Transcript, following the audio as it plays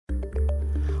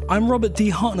I'm Robert D.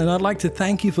 Houghton, and I'd like to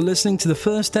thank you for listening to the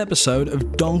first episode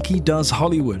of Donkey Does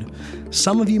Hollywood.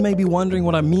 Some of you may be wondering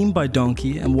what I mean by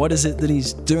Donkey and what is it that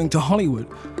he's doing to Hollywood.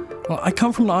 Well, I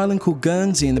come from an island called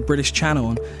Guernsey in the British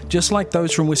Channel, and just like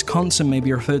those from Wisconsin may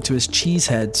be referred to as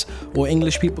cheeseheads, or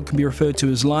English people can be referred to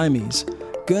as limeys,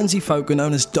 Guernsey folk are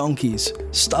known as donkeys,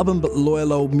 stubborn but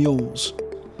loyal old mules.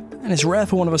 And it's rare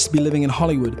for one of us to be living in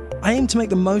Hollywood. I aim to make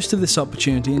the most of this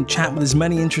opportunity and chat with as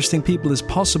many interesting people as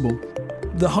possible.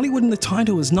 The Hollywood in the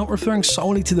title is not referring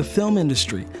solely to the film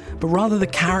industry, but rather the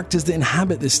characters that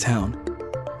inhabit this town.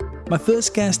 My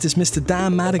first guest is Mr.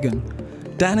 Dan Madigan.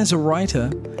 Dan is a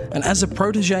writer, and as a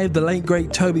protege of the late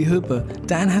great Tobe Hooper,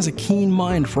 Dan has a keen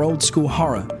mind for old school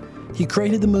horror. He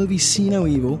created the movie See No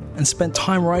Evil and spent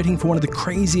time writing for one of the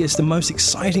craziest and most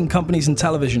exciting companies in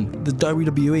television, the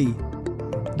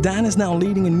WWE. Dan is now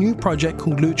leading a new project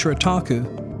called Lucha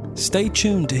Otaku. Stay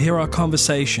tuned to hear our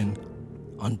conversation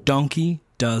on Donkey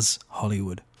Does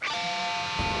Hollywood.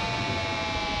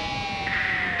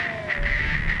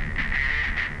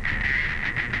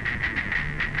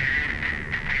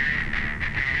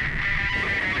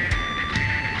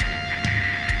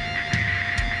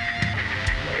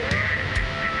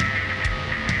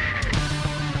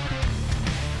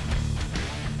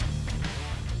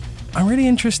 I'm really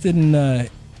interested in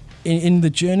the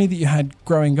journey that you had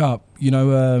growing up. You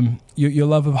know, your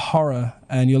love of horror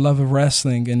and your love of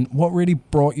wrestling, and what really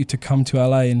brought you to come to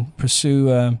LA and pursue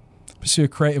a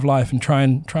creative life and try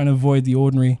and avoid the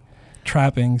ordinary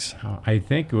trappings. I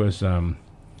think it was a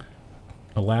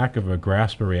lack of a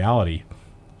grasp of reality,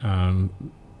 to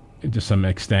some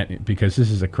extent, because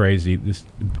this is a crazy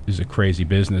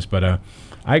business. But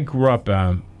I grew up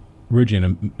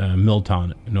originally in a mill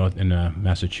town north in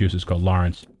Massachusetts called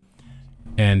Lawrence,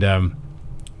 and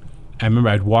I remember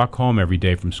I'd walk home every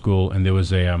day from school, and there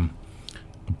was a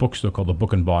bookstore called the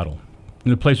Book and Bottle.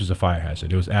 And the place was a fire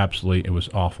hazard. It was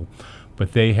awful.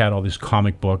 But they had all these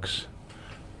comic books,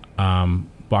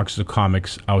 boxes of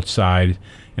comics outside,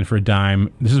 and for a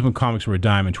dime, this is when comics were a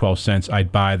dime and 12 cents,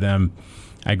 I'd buy them.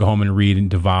 I'd go home and read and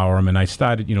devour them, and I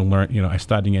started, I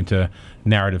started into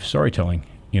narrative storytelling,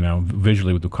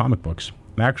 visually with the comic books.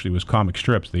 Actually, it was comic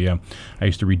strips. I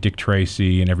used to read Dick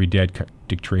Tracy, and every day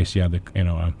Dick Tracy had the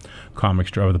comic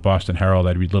strip of the Boston Herald.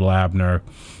 I'd read Little Abner,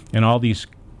 and all these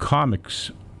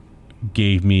comics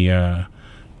gave me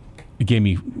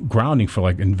grounding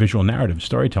for in visual narrative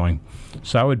storytelling.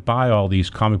 So I would buy all these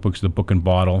comic books at the Book and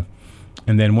Bottle,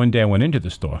 and then one day I went into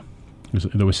the store.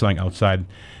 They were selling outside,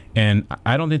 and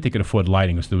I don't think they could afford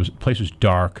lighting. The place was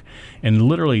dark, and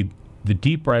literally, the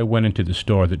deeper I went into the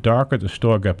store, the darker the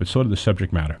store got, but so did the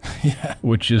subject matter,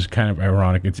 which is kind of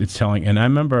ironic. It's telling. And I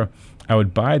remember I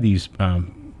would buy these.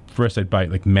 First, I'd buy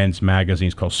men's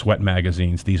magazines called Sweat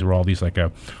magazines. These were all these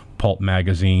pulp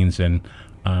magazines, and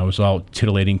it was all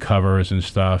titillating covers and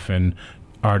stuff, and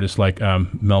artists like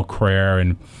Mel Craer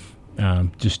and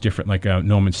just different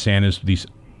Norman Sanders, these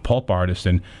pulp artists.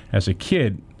 And as a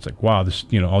kid, it's wow, this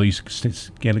all these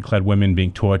scantily clad women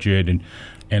being tortured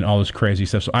and all this crazy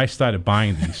stuff. So I started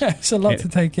buying these. It's a lot to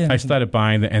take in. I started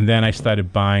buying and then I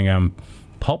started buying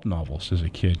pulp novels as a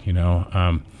kid,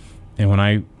 and when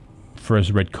I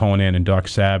first read Conan and Doc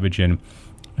Savage and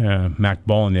Mac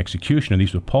Bolan, The Executioner,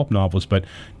 these were pulp novels, but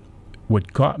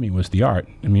what got me was the art.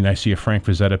 I mean, I see a Frank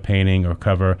Frazetta painting or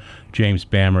cover, James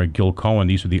Bammer, Gil Cohen,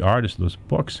 these were the artists of those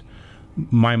books.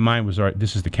 My mind was, all right,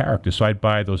 this is the character. So I'd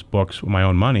buy those books with my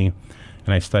own money,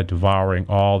 and I started devouring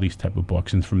all these type of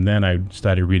books. And from then I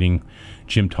started reading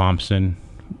Jim Thompson,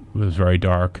 it was very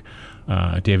dark,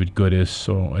 David Goodis.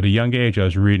 So at a young age I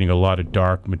was reading a lot of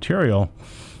dark material,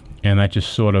 and that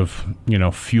just sort of,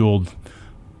 fueled,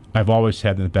 I've always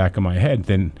had in the back of my head.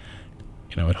 Then,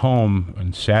 at home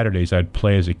on Saturdays I'd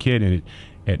play as a kid, and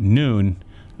at noon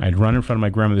I'd run in front of my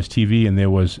grandmother's TV, and there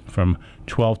was from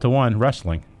 12 to 1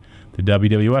 wrestling. The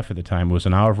WWF at the time was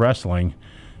an hour of wrestling,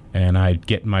 and I'd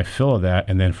get my fill of that,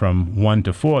 and then from 1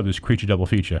 to 4, there's Creature Double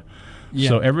Feature. Yeah.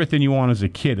 So everything you want as a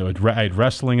kid. I had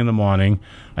wrestling in the morning.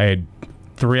 I had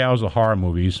 3 hours of horror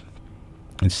movies,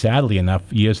 and sadly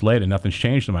enough, years later, nothing's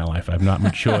changed in my life. I've not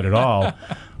matured at all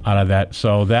out of that.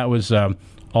 So that was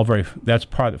that's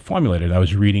part that formulated. I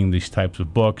was reading these types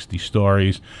of books, these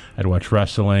stories. I'd watch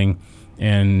wrestling,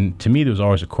 and to me, there was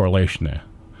always a correlation there.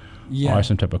 Yeah. Always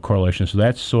some type of correlation. So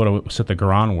that sort of set the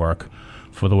groundwork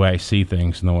for the way I see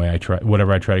things and the way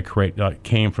whatever I try to create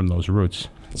came from those roots.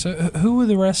 So who were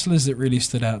the wrestlers that really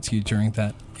stood out to you during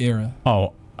that era?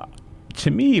 Oh,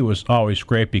 to me, it was always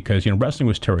great because, wrestling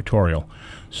was territorial.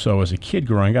 So as a kid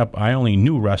growing up, I only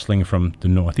knew wrestling from the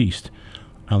Northeast.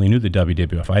 I only knew the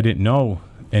WWF. I didn't know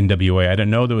NWA. I didn't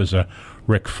know there was a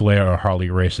Ric Flair or Harley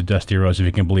Race or Dusty Rhodes, if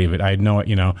you can believe it. I know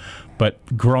it,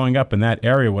 But growing up in that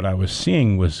area, what I was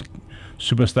seeing was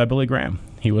Superstar Billy Graham.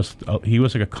 He was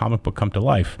like a comic book come to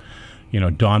life.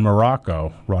 Don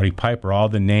Morocco, Roddy Piper, all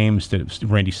the names that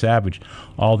Randy Savage,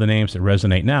 all the names that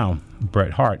resonate now.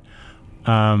 Bret Hart.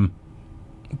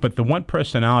 But the one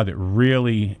personality that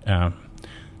really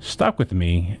stuck with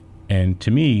me, and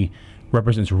to me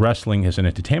represents wrestling as an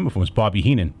entertainment form, was Bobby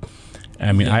Heenan.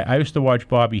 I mean, I used to watch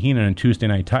Bobby Heenan on Tuesday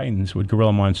Night Titans with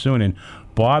Gorilla Monsoon, and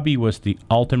Bobby was the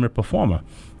ultimate performer.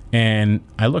 And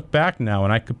I look back now,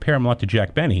 and I compare him a lot to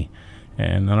Jack Benny.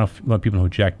 And I don't know if a lot of people know who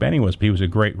Jack Benny was, but he was a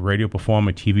great radio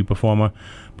performer, TV performer.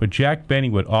 But Jack Benny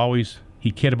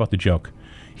he cared about the joke.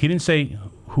 He didn't say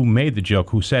who made the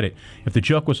joke, who said it. If the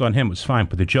joke was on him, it was fine,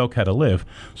 but the joke had to live.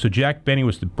 So Jack Benny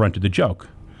was the brunt of the joke.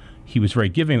 He was very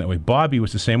giving that way. Bobby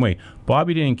was the same way.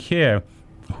 Bobby didn't care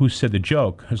who said the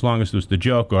joke, as long as it was the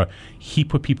joke, or he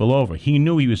put people over. He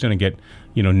knew he was going to get,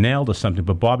 nailed or something,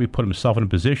 but Bobby put himself in a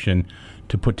position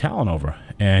to put talent over.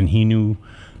 And he knew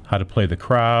how to play the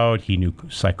crowd. He knew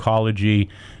psychology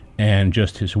and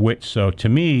just his wit. So to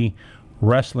me,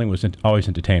 wrestling was always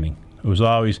entertaining. It was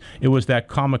that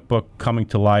comic book coming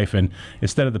to life, and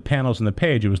instead of the panels on the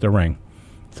page, it was the ring.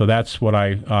 So that's what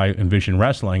I envision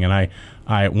wrestling. And I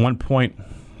at one point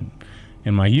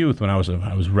in my youth, when I was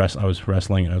wrestling,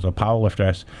 I was a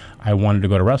powerlifter, I wanted to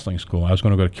go to wrestling school. I was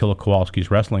going to go to Killer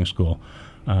Kowalski's wrestling school,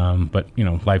 but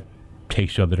life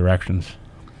takes you other directions.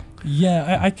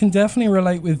 Yeah, I can definitely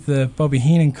relate with the Bobby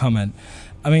Heenan comment.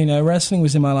 I mean, wrestling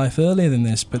was in my life earlier than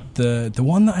this, but the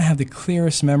one that I have the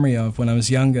clearest memory of when I was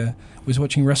younger was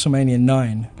watching WrestleMania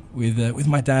 9 with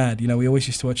my dad. We always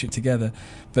used to watch it together.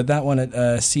 But that one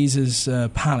at Caesar's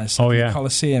Palace, the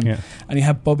Coliseum, and you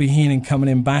had Bobby Heenan coming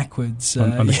in backwards.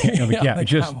 And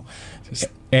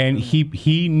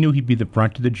he knew he'd be the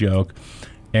brunt of the joke.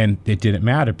 And it didn't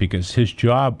matter because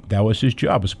that was his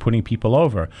job, was putting people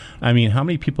over. I mean, how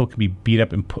many people can be beat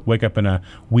up and wake up in a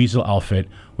Weasel outfit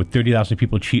with 30,000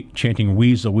 people chanting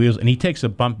Weasel, Weasel, and he takes a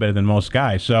bump better than most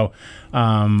guys. So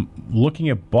looking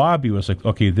at Bobby was like,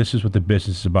 okay, this is what the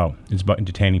business is about. It's about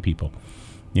entertaining people.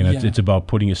 It's about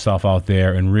putting yourself out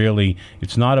there, and really,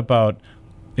 it's not about...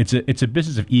 It's a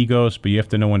business of egos, but you have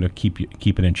to know when to keep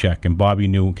it in check. And Bobby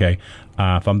knew, okay,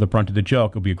 if I'm the brunt of the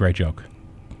joke, it'll be a great joke.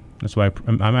 That's why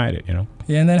I'm at it,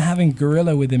 Yeah, and then having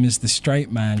Gorilla with him as the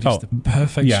straight man, the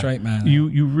perfect straight man. You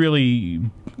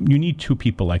need two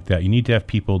people like that. You need to have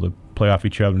people to play off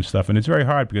each other and stuff. And it's very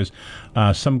hard because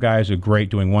some guys are great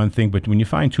doing one thing, but when you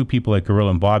find two people like Gorilla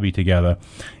and Bobby together,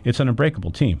 it's an unbreakable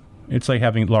team. It's like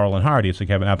having Laurel and Hardy. It's like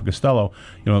having Abbott Costello.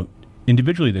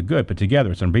 Individually they're good, but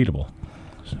together it's unbeatable.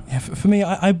 Yeah, for me,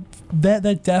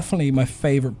 they're definitely my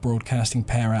favorite broadcasting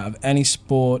pair out of any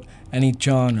sport, any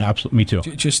genre. Absolutely, me too.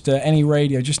 Just any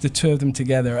radio, just the two of them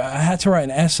together. I had to write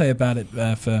an essay about it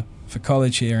for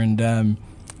college here, and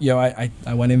I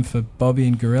went in for Bobby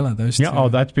and Gorilla. Those two. Yeah,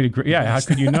 that's pretty great. Yeah, how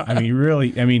could you not? I mean,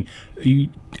 really. I mean,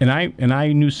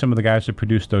 I knew some of the guys that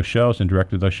produced those shows and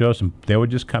directed those shows, and they would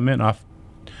just come in off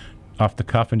the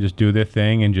cuff and just do their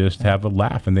thing and just have a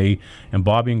laugh. And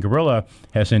Bobby and Gorilla,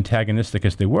 as antagonistic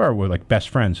as they were like best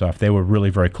friends. They were really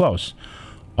very close.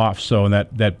 So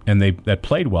that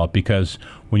played well, because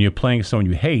when you're playing someone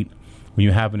you hate, when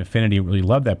you have an affinity, you really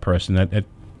love that person, that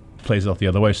plays out the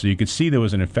other way. So you could see there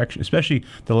was an infection, especially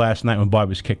the last night when Bobby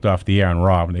was kicked off the air on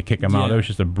Raw, when they kick him out. It was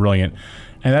just a brilliant,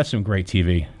 and that's some great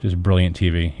TV, just brilliant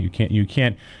TV.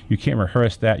 You can't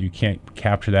rehearse that. You can't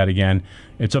capture that again.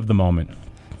 It's of the moment.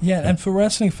 Yeah, and for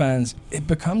wrestling fans, it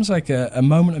becomes like a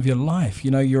moment of your life.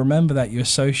 You remember that, you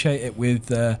associate it with,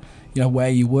 where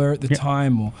you were at the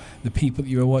time, or the people that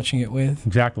you were watching it with.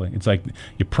 Exactly. It's like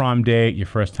your prom date, your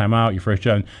first time out, your first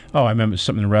job. Oh, I remember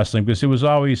something in wrestling, because it was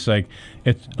always like,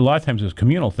 a lot of times it was a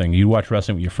communal thing. You watch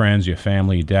wrestling with your friends, your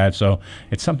family, your dad, so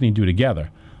it's something you do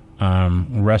together.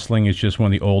 Wrestling is just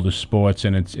one of the oldest sports,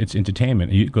 and it's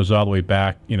entertainment. It goes all the way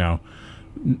back,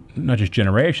 not just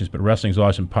generations, but wrestling's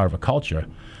always been part of a culture.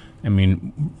 I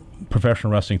mean,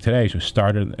 professional wrestling today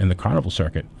started in the carnival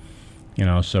circuit.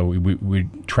 So we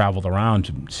traveled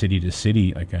around city to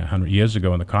city like 100 years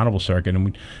ago in the carnival circuit,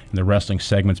 and the wrestling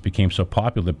segments became so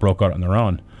popular that broke out on their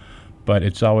own. But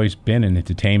it's always been an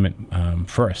entertainment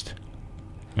first.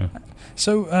 Yeah.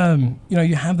 So,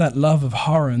 you have that love of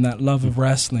horror and that love of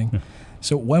wrestling.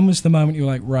 So when was the moment you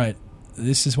were like, right,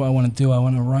 this is what I want to do. I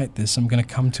want to write this. I'm going to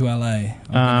come to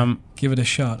LA. Give it a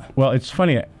shot. Well, it's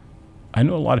funny. I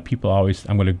know a lot of people always,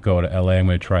 I'm going to go to LA, I'm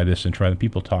going to try this and try that.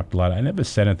 People talked a lot. I never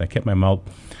said it. I kept my mouth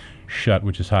shut,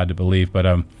 which is hard to believe. But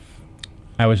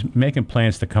I was making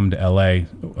plans to come to L.A.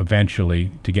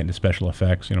 eventually to get into special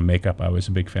effects, makeup. I was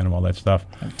a big fan of all that stuff.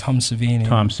 Like Tom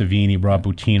Savini, Rob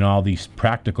Bottin, all these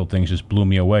practical things just blew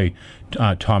me away.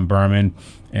 Tom Berman,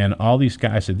 and all these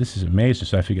guys said, this is amazing.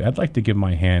 So I figured I'd like to give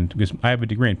my hand, because I have a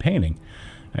degree in painting.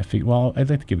 I figured, well, I'd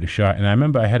like to give it a shot. And I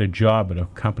remember I had a job at a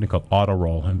company called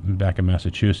Autoroll back in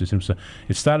Massachusetts. And so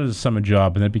it started as a summer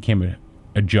job, and then it became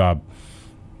a job.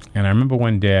 And I remember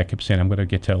one day I kept saying, I'm going to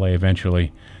get to L.A.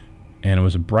 eventually. And it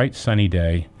was a bright, sunny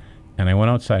day. And I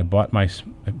went outside, bought my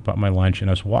lunch,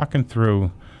 and I was walking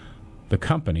through the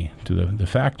company to the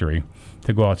factory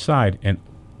to go outside. And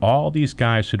all these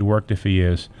guys who'd worked there for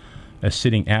years are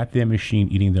sitting at their machine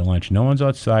eating their lunch. No one's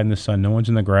outside in the sun. No one's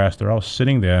in the grass. They're all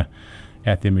sitting there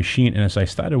at their machine. And as I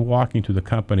started walking through the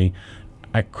company,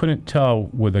 I couldn't tell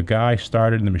where the guy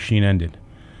started and the machine ended.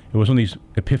 It was one of these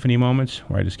epiphany moments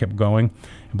where I just kept going.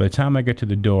 And by the time I got to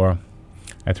the door,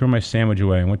 I threw my sandwich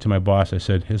away and went to my boss. I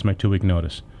said, here's my 2-week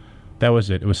notice. That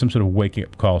was it. It was some sort of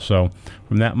wake-up call. So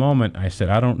from that moment, I said,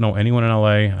 I don't know anyone in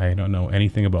L.A. I don't know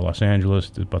anything about Los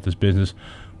Angeles, about this business.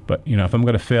 But, if I'm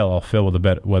going to fail, I'll fail with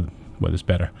it's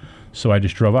better. So I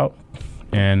just drove out,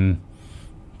 and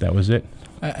that was it.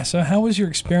 So how was your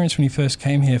experience when you first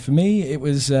came here? For me, it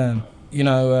was,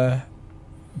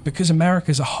 because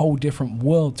America's a whole different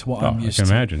world to what I'm used to. I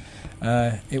can imagine.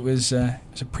 It was a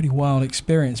pretty wild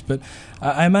experience. But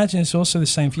I imagine it's also the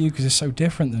same for you because it's so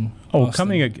different than Boston.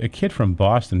 Coming a kid from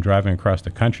Boston driving across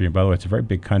the country, and by the way, it's a very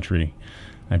big country.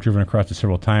 I've driven across it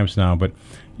several times now, but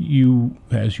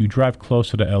as you drive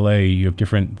closer to L.A., you have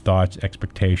different thoughts,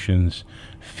 expectations,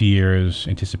 fears,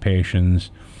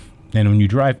 anticipations. And when you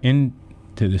drive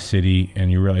into the city and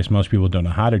you realize most people don't know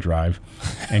how to drive,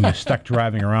 and you're stuck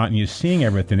driving around and you're seeing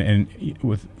everything and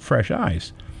with fresh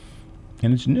eyes.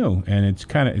 And it's new, and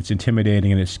it's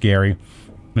intimidating, and it's scary.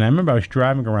 And I remember I was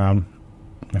driving around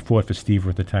my Ford Festiva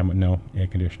at the time with no air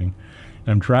conditioning.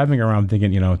 And I'm driving around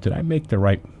thinking, did I make the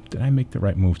right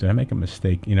move? Did I make a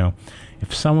mistake?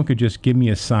 If someone could just give me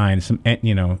a sign,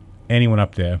 anyone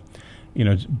up there,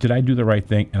 did I do the right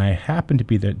thing? And I happened to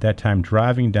be that time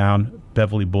driving down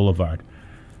Beverly Boulevard.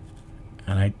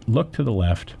 And I look to the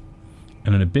left,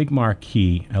 and in a big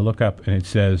marquee, I look up, and it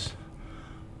says,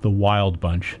 The Wild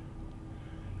Bunch.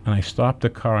 And I stopped the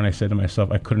car, and I said to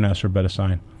myself, I couldn't ask for a better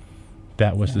sign.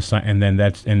 That was the sign. And then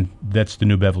that's the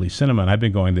New Beverly Cinema. And I've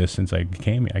been going there since I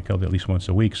came here. I go there at least once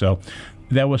a week. So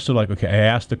that was sort of like, okay, I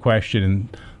asked the question,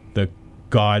 and the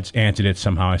gods answered it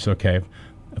somehow. I said, okay,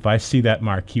 if I see that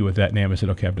marquee with that name, I said,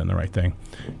 okay, I've done the right thing.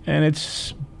 And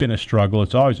it's been a struggle.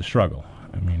 It's always a struggle.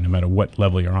 I mean, no matter what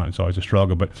level you're on, it's always a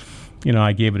struggle. But,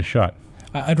 I gave it a shot.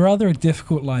 I'd rather a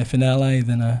difficult life in L.A.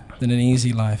 than an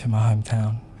easy life in my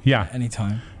hometown. Yeah.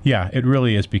 Anytime. Yeah, it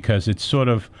really is, because it's sort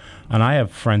of, and I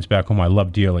have friends back home I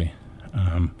love dearly,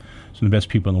 some of the best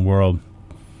people in the world.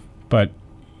 But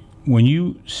when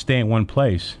you stay in one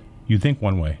place, you think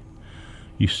one way.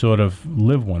 You sort of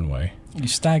live one way. You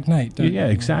stagnate, don't you? Yeah,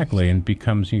 exactly. And it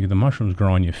becomes, the mushrooms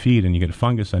grow on your feet, and you get a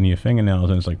fungus on your fingernails,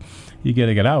 and it's like, you got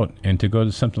to get out. And to go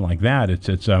to something like that, it's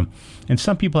and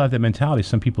some people have that mentality.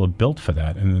 Some people are built for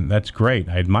that, and that's great.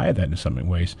 I admire that in some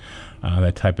ways,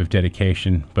 that type of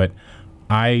dedication. But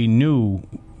I knew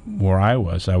where I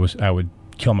would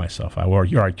kill myself.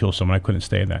 I'd kill someone. I couldn't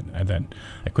stay in that.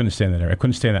 I couldn't stay in that area. I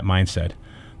couldn't stay in that mindset,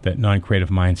 that non-creative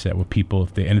mindset where people,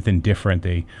 if they anything different,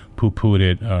 they poo-pooed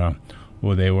it,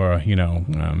 or they were,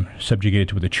 subjugated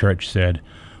to what the church said,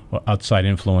 or outside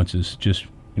influences, just,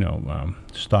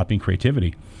 stopping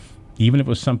creativity. Even if it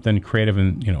was something creative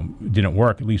and, didn't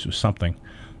work, at least it was something.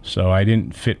 So I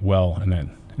didn't fit well in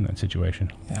that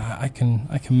situation. Yeah, I can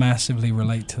massively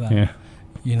relate to that.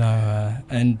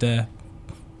 Yeah.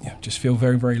 Just feel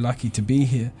very, very lucky to be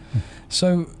here.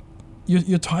 So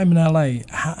your time in LA,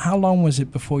 how long was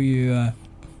it before you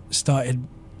started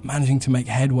managing to make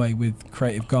headway with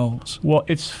creative goals? Well,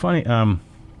 it's funny.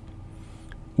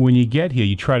 When you get here,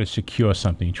 you try to secure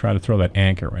something. You try to throw that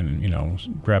anchor in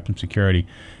and, grab some security.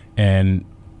 And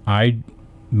I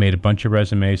made a bunch of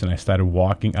resumes, and I started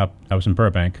walking up. I was in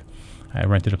Burbank. I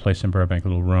rented a place in Burbank, a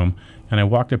little room, and I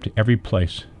walked up to every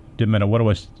place. Didn't matter what it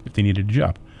was, if they needed a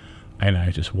job. And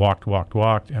I just walked,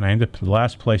 and I ended up, the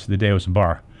last place of the day was a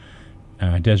bar.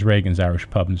 Des Reagan's Irish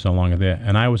Pub, and it's no longer there.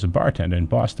 And I was a bartender in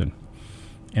Boston.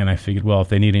 And I figured, well, if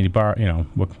they need any bar,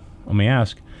 let me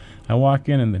ask. I walk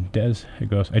in, and then Des, he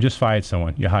goes, I just fired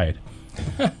someone. You're hired.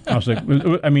 I was like,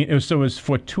 it was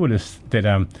fortuitous that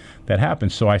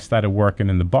happened. So I started working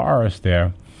in the bars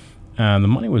there. The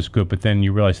money was good, but then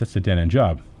you realize that's a dead-end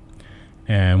job.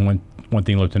 And one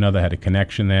thing led to another. I had a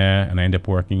connection there, and I ended up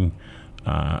working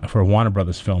for a Warner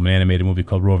Brothers film, an animated movie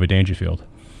called Rover Dangerfield.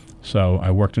 So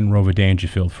I worked in Rover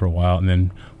Dangerfield for a while, and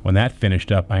then when that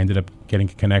finished up, I ended up getting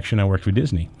a connection. I worked for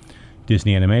Disney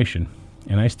Animation,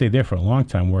 and I stayed there for a long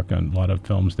time, working on a lot of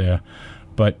films there.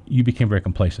 But you became very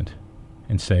complacent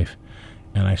and safe,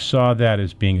 and I saw that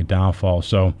as being a downfall.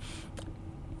 So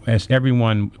as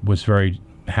everyone was very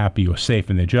happy or safe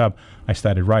in their job, I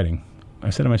started writing.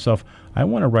 I said to myself, I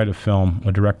want to write a film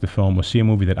or direct a film or see a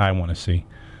movie that I want to see.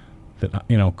 That,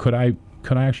 you know, could I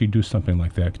actually do something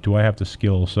like that? Do I have the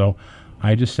skills? So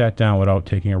I just sat down without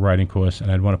taking a writing course,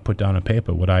 and I'd want to put down on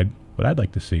paper what I'd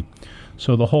like to see.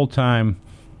 So the whole time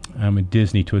I'm at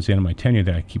Disney, towards the end of my tenure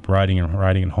there, I keep writing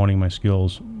and honing my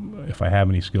skills, if I have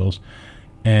any skills.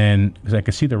 And because I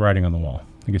could see the writing on the wall.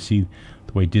 I could see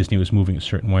the way Disney was moving a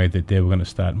certain way, that they were going to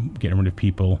start getting rid of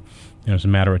people. It was a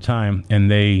matter of time.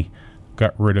 And they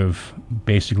got rid of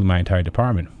basically my entire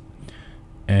department.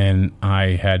 And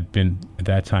I had been, at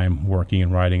that time, working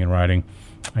and writing.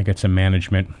 I got some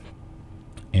management.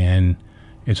 And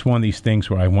it's one of these things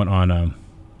where I went on,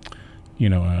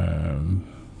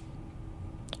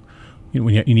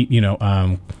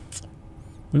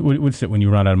 what's it when you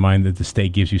run out of money that the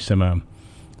state gives you some,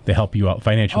 they help you out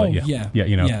financially.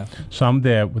 Yeah. So I'm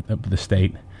there with the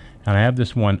state, and I have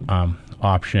this one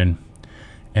option,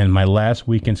 and my last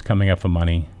weekend's coming up for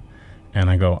money. And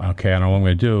I go, okay, I don't know what I'm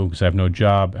going to do because I have no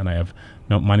job and I have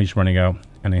no money's running out.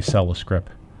 And I sell a script.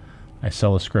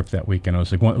 That weekend. It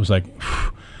was like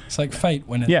it's like fate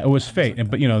when it. Yeah, it was fate. Like,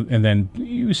 but and then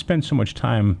you spend so much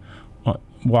time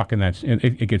walking that,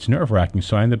 it gets nerve wracking.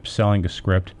 So I ended up selling a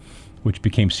script, which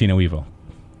became See No Evil.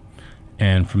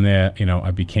 And from there,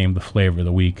 I became the flavor of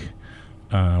the week,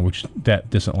 which that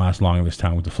doesn't last long this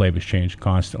time. With the flavors change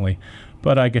constantly,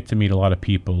 but I get to meet a lot of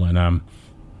people and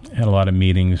had a lot of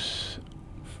meetings.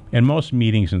 And most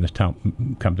meetings in this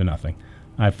town come to nothing.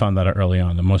 I found that out early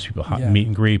on that most people meet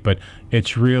and greet, but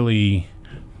it's really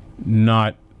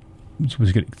not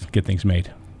supposed to get things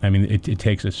made. I mean, it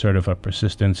takes a sort of a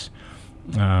persistence,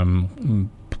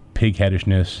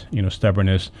 pig-headedness,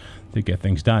 stubbornness to get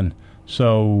things done.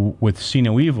 So with See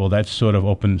No Evil, that sort of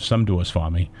opened some doors for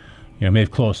me. It may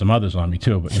have closed some others on me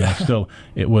too, but still,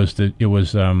 that's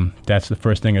the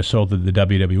first thing I sold to the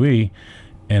WWE.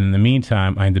 And in the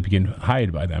meantime, I ended up getting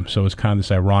hired by them. So it's kind of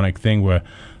this ironic thing where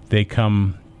they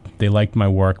liked my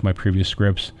work, my previous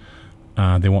scripts.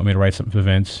 They want me to write something for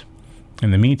Vince.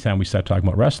 In the meantime, we started talking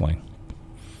about wrestling.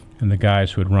 And the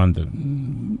guys who had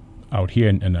run out here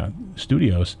in the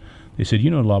studios, they said, you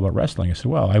know a lot about wrestling. I said,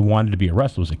 well, I wanted to be a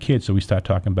wrestler as a kid, so we started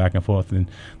talking back and forth.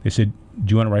 And they said,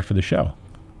 do you want to write for the show?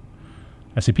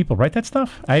 I said, people write that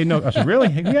stuff? I said, really?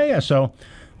 Yeah. So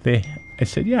I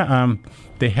said, yeah.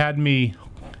 They had me...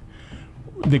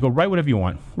 They go, write whatever you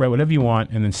want,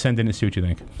 and then send in and see what you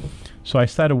think. So I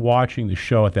started watching the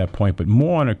show at that point, but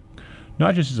more on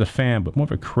not just as a fan, but more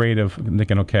of a creative,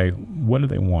 thinking, okay, what do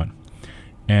they want?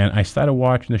 And I started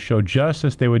watching the show just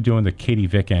as they were doing the Katie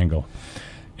Vick angle.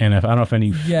 And I don't know if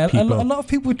any people... a lot of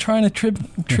people were trying to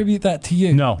tribute that to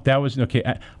you. No, that was... Okay,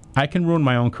 I can ruin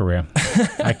my own career.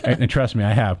 And trust me,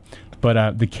 I have.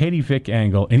 But the Katie Vick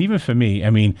angle, and even for me,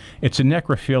 I mean, it's a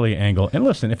necrophilia angle. And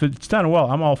listen, if it's done well,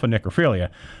 I'm all for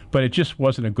necrophilia. But it just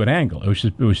wasn't a good angle.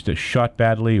 It was just shot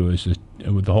badly.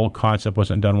 The whole concept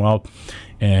wasn't done well.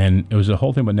 And it was a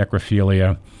whole thing about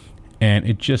necrophilia.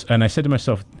 And I said to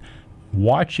myself,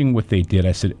 watching what they did,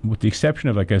 I said, with the exception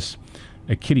of, I guess,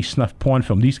 a kiddie snuff porn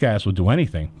film, these guys will do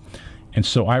anything. And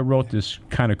so I wrote this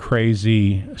kind of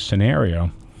crazy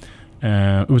scenario.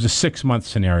 It was a 6-month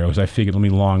scenario, because I figured, let me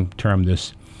long-term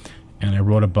this. And I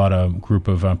wrote about a group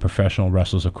of professional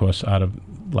wrestlers, of course, out of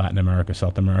Latin America,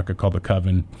 South America, called the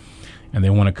Coven. And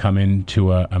they want to come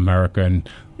into America, and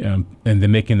they're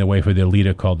making their way for their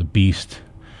leader called the Beast,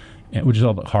 which is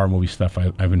all the horror movie stuff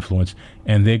I've influenced.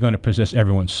 And they're going to possess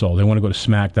everyone's soul. They want to go to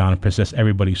SmackDown and possess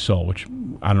everybody's soul, which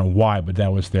I don't know why, but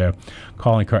that was their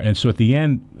calling card. And so at the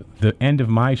end of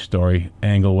my story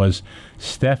angle was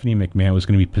Stephanie McMahon was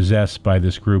going to be possessed by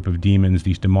this group of demons,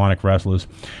 these demonic wrestlers.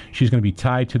 She's going to be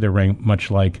tied to the ring,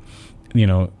 much like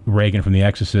Reagan from The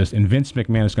Exorcist, and Vince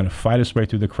McMahon is going to fight his way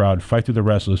through the crowd, fight through the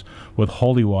wrestlers with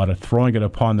holy water, throwing it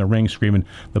upon the ring, screaming,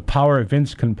 "The power of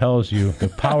Vince compels you, the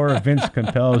power of Vince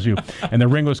compels you," and the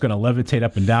ring was going to levitate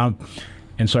up and down.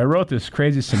 And so I wrote this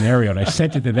crazy scenario, and I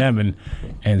sent it to them,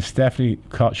 and Stephanie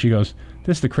called, she goes,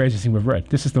 "This is the craziest thing we've read.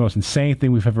 This is the most insane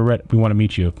thing we've ever read. We want to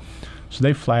meet you." So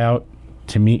they fly out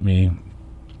to meet me.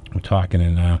 We're talking,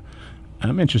 and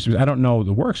I'm interested. I don't know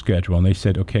the work schedule, and they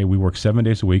said, "Okay, we work 7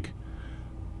 days a week.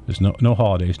 There's no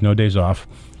holidays, no days off.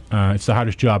 It's the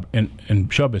hardest job in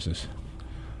show business."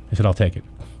 I said, "I'll take it."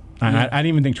 I didn't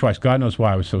even think twice. God knows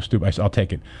why I was so stupid. I said, "I'll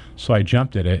take it." So I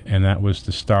jumped at it, and that was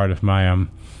the start of my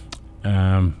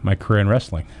my career in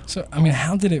wrestling. So, I mean,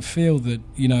 how did it feel that,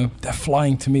 they're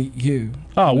flying to meet you?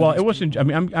 Oh, well, it wasn't. I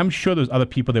mean, I'm sure there's other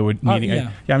people they were meeting.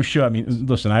 Yeah. I'm sure. I mean,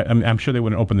 listen, I'm sure they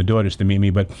wouldn't open the door just to meet me,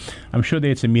 but I'm sure they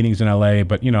had some meetings in L.A.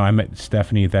 But, I met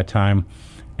Stephanie at that time,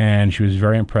 and she was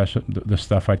very impressed with the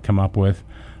stuff I'd come up with.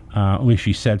 At least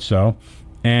she said so.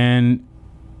 And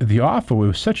the offer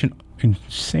was such an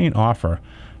insane offer.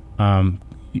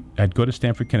 I'd go to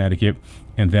Stamford, Connecticut,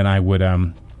 and then I would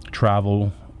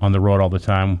travel on the road all the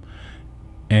time.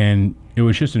 And it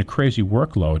was just a crazy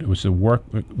workload. It was a work.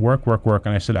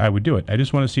 And I said I would do it. I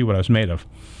just want to see what I was made of.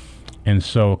 And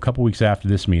so a couple weeks after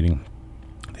this meeting,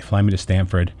 they fly me to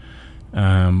Stamford,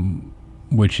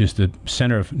 which is the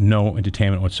center of no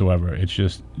entertainment whatsoever. It's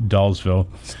just Dullsville.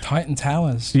 It's Titan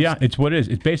Towers. Yeah, it's what it is.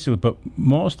 It's basically, but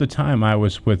most of the time I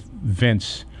was with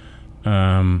Vince.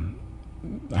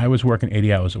 I was working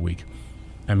 80 hours a week.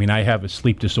 I mean, I have a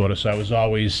sleep disorder, so I was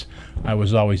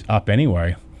always up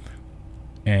anyway.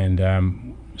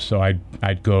 And so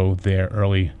I'd go there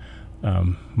early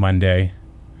Monday,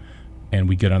 and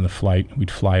we'd get on the flight. We'd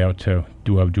fly out to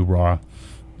do Raw,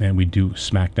 and we'd do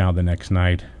SmackDown the next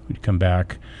night. We'd come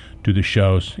back, do the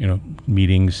shows,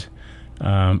 meetings.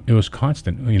 It was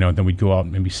constant. Then we'd go out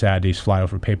maybe Saturdays, fly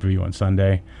over pay-per-view on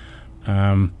Sunday.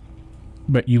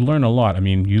 But you learn a lot. I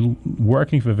mean,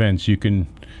 working for Vince, you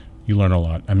learn a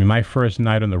lot. I mean, my first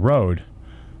night on the road,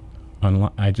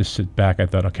 I just sit back. I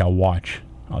thought, okay, I'll watch.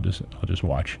 I'll just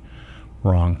watch.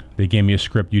 Wrong. They gave me a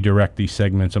script. You direct these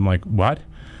segments. I'm like, what?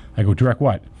 I go, direct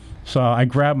what? So I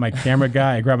grab my camera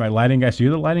guy. I grab my lighting guy. So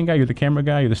you're the lighting guy. You're the camera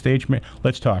guy. You're the stage man.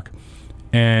 Let's talk.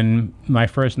 And my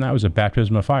first night was a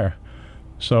baptism of fire.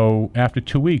 So after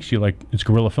 2 weeks, you're like, it's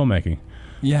guerrilla filmmaking.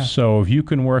 Yeah. So if you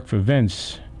can work for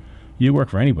Vince, you work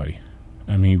for anybody.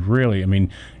 I mean, really. I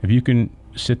mean, if you can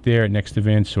sit there next to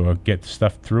Vince or get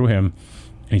stuff through him,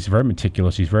 and he's very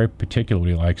meticulous. He's very particular what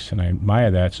he likes, and I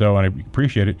admire that. So, and I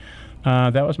appreciate it.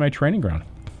 That was my training ground.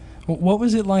 What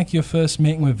was it like your first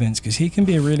meeting with Vince? Because he can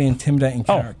be a really intimidating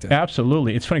character. Oh,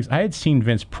 absolutely. It's funny, 'cause I had seen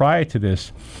Vince prior to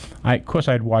this. Of course,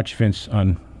 I'd watched Vince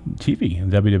on TV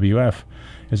in WWF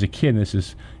as a kid.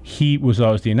 He was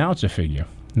always the announcer figure,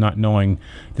 not knowing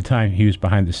at the time he was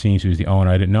behind the scenes. He was the owner.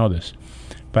 I didn't know this.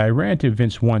 But I ran into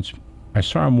Vince once. I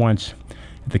saw him once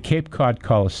at the Cape Cod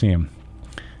Coliseum,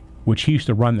 which he used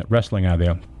to run wrestling out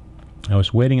there. I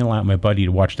was waiting in line with my buddy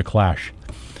to watch The Clash.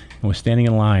 I was standing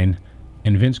in line,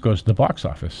 and Vince goes to the box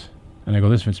office. And I go,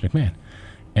 this is Vince McMahon.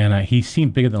 And he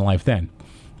seemed bigger than life then.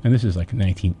 And this is like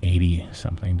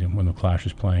 1980-something when The Clash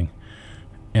was playing.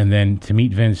 And then to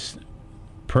meet Vince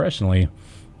personally,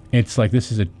 it's like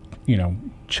this is a,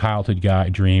 childhood guy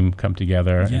dream come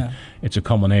together. Yeah. And it's a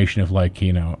culmination of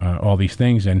all these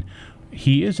things. And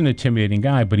he is an intimidating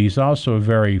guy, but he's also a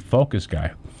very focused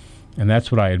guy. And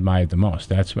that's what I admired the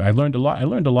most. I learned a lot. I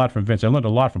learned a lot from Vince. I learned a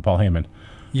lot from Paul Heyman.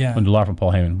 Yeah. Learned a lot from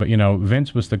Paul Heyman. But,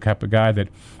 Vince was the type of guy that,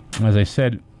 as I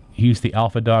said, he's the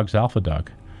alpha dog's alpha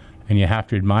dog. And you have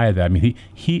to admire that. I mean,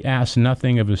 he asked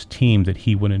nothing of his team that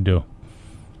he wouldn't do.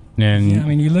 And yeah, I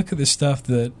mean, you look at the stuff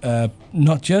that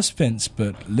not just Vince,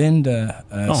 but Linda,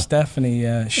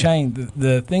 Stephanie, Shane,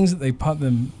 the things that they put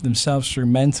themselves through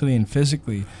mentally and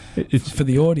physically for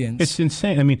the audience. It's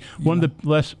insane. I mean, one of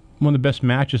the best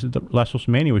matches at the last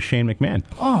WrestleMania was Shane McMahon.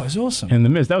 Oh, it was awesome. And The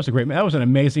Miz. That was an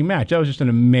amazing match. That was just an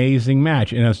amazing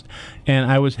match. And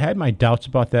I had my doubts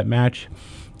about that match.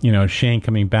 Shane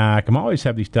coming back. I always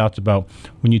have these doubts about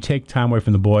when you take time away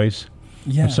from the boys.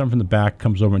 Yeah. When someone from the back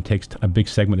comes over and takes a big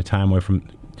segment of time away from,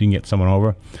 you can get someone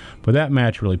over. But that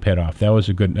match really paid off. That was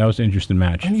an interesting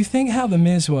match. And you think how The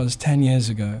Miz was 10 years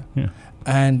ago. Yeah.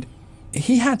 And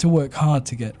he had to work hard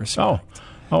to get respect.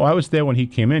 Oh, I was there when he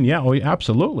came in. Yeah,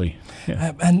 absolutely.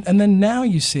 Yeah. And then now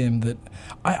you see him that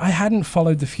I hadn't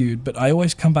followed the feud, but I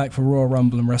always come back for Royal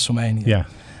Rumble and WrestleMania. Yeah.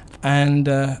 And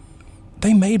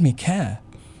they made me care.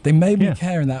 They made me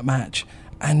care in that match.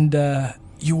 And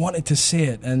you wanted to see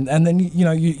it. And then,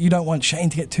 you don't want Shane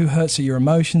to get too hurt, so your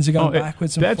emotions are going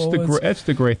backwards and forwards. That's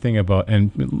the great thing about,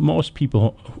 and most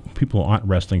people who aren't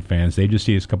wrestling fans, they just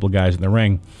see this couple of guys in the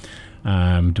ring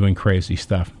doing crazy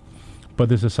stuff. But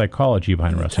there's a psychology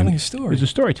behind wrestling. Telling a story. There's a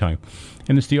storytelling.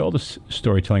 And it's the oldest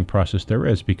storytelling process there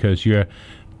is, because you're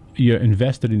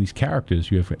invested in these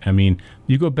characters.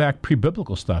 You go back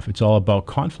pre-biblical stuff. It's all about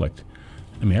conflict.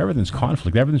 I mean, everything's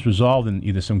conflict. Everything's resolved in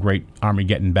either some great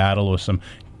Armageddon battle or some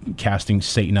casting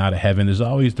Satan out of heaven. There's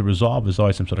always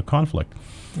some sort of conflict.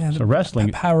 Yeah, so wrestling,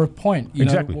 a power of point.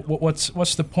 Exactly.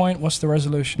 What's the point? What's the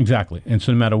resolution? Exactly. And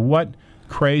so no matter what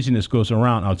craziness goes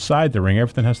around outside the ring,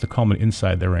 everything has to culminate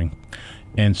inside the ring.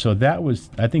 And so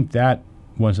I think that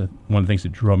one of the things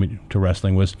that drove me to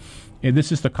wrestling was,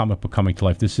 this is the comic book coming to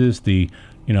life. This is the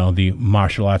the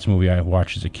martial arts movie I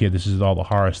watched as a kid. This is all the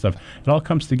horror stuff. It all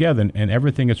comes together, and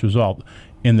everything gets resolved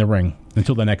in the ring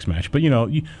until the next match. But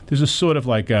there's a sort of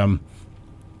like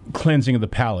cleansing of the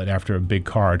palate after a big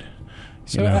card.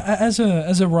 So as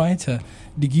a writer,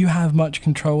 did you have much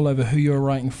control over who you were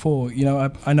writing for?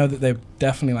 I know that they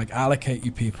definitely like allocate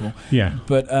you people. Yeah.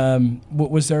 But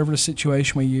was there ever a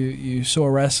situation where you saw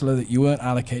a wrestler that you weren't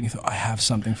allocating and you thought, I have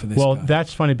something for this guy? Well,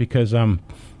 that's funny because a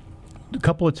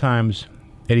couple of times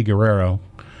Eddie Guerrero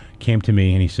came to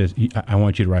me and he says, I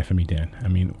want you to write for me, Dan. I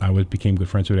mean, became good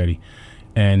friends with Eddie.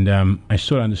 And I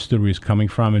sort of understood where he was coming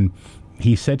from. And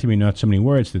he said to me, not so many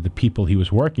words, that the people he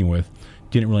was working with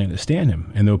didn't really understand him,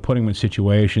 and they were putting him in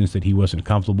situations that he wasn't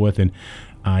comfortable with. And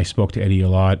I spoke to Eddie a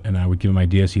lot, and I would give him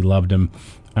ideas. He loved him.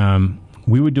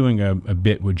 We were doing a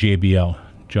bit with JBL,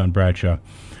 John Bradshaw,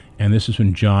 and this is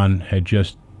when John had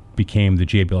just became the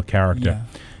JBL character,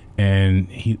 and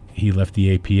he left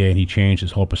the APA and he changed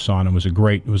his whole persona. It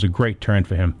was a great turn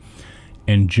for him.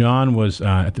 And John was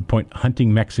at the point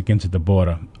hunting Mexicans at the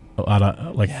border. A lot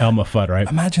of Elmer Fudd, right?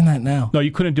 Imagine that now. No, you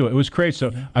couldn't do it. It was crazy.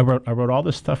 So I wrote all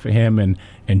this stuff for him, and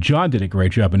John did a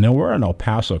great job. And then we're in El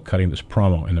Paso cutting this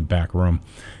promo in the back room,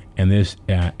 and there's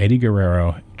Eddie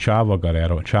Guerrero, Chavo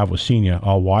Guerrero, and Chavo Sr.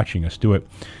 all watching us do it.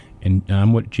 And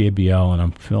I'm with JBL, and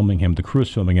I'm filming him. The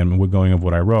crew's filming him, and we're going over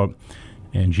what I wrote.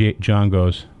 And John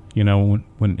goes,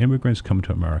 when immigrants come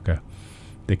to America,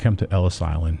 they come to Ellis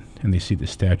Island and they see the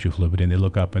Statue of Liberty, and they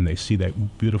look up and they see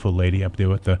that beautiful lady up there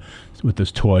with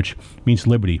this torch. It means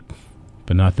liberty,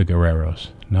 but not the Guerreros.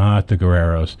 Not the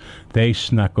Guerreros. They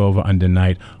snuck over under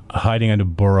night, hiding under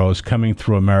burrows, coming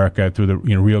through America, through the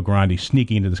Rio Grande,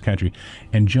 sneaking into this country.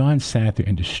 And John sat there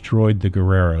and destroyed the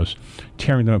Guerreros,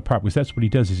 tearing them apart, because that's what he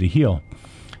does. He's a heel.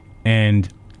 And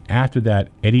after that,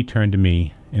 Eddie turned to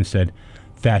me and said,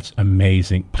 "That's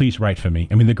amazing. Please write for me."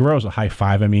 I mean, the Guerreros are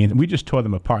high-five. I mean, we just tore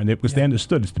them apart because they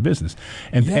understood it's the business.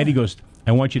 And Eddie goes,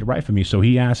 "I want you to write for me." So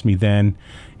he asked me,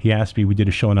 we did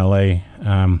a show in L.A.,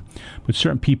 but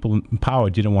certain people in power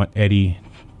didn't want Eddie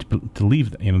to leave.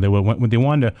 They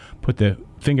wanted to put the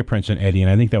fingerprints on Eddie,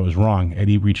 and I think that was wrong.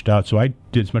 Eddie reached out, so I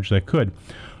did as much as I could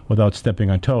without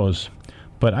stepping on toes.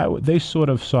 But they sort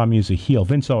of saw me as a heel.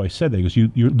 Vince always said that. He goes,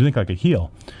 you think like a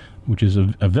heel, which is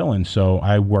a villain. So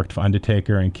I worked for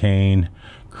Undertaker and Kane,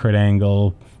 Kurt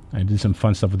Angle. I did some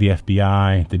fun stuff with the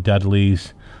FBI, the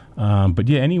Dudleys. But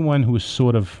anyone who was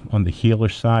sort of on the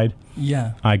heelish side,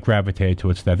 I gravitated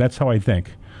towards that. That's how I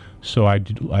think. So I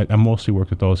mostly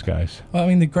worked with those guys. Well, I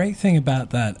mean, the great thing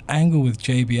about that angle with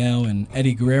JBL and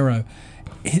Eddie Guerrero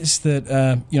is that,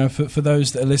 for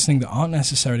those that are listening that aren't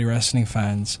necessarily wrestling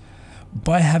fans,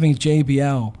 by having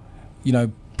JBL,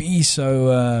 be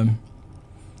so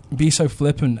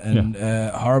flippant and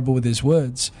horrible with his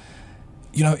words,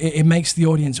 it makes the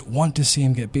audience want to see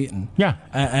him get beaten. Yeah,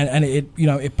 and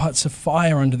it puts a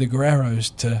fire under the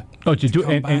Guerreros to do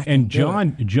it. And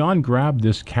John grabbed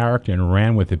this character and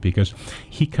ran with it, because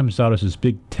he comes out as this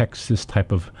big Texas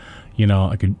type of,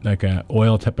 like a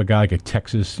oil type of guy, like a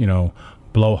Texas,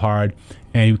 blowhard,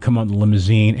 and he would come out in the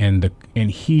limousine,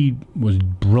 and he was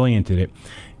brilliant at it,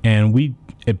 and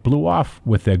it blew off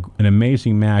with an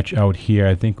amazing match out here.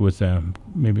 I think it was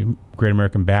maybe Great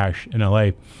American Bash in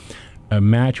L.A., a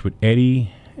match with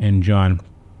Eddie and John,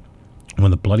 one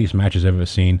of the bloodiest matches I've ever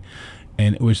seen,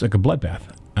 and it was like a bloodbath.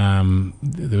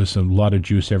 There was a lot of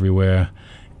juice everywhere,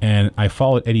 and I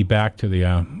followed Eddie back to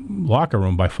the locker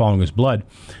room by following his blood,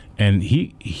 and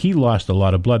he lost a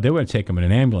lot of blood. They were going to take him in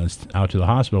an ambulance out to the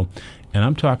hospital, and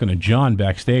I'm talking to John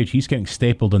backstage. He's getting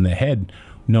stapled in the head.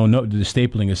 No, the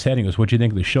stapling his head. He goes, "What do you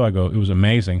think of the show?" I go, "It was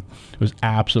amazing. It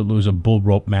was a bull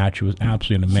rope match. It was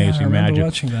absolutely an amazing match." I remember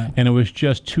watching that. And it was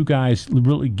just two guys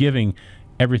really giving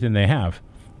everything they have.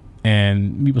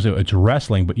 And people say it's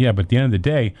wrestling, but at the end of the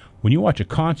day, when you watch a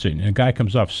concert and a guy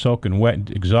comes off soaking wet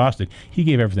and exhausted, he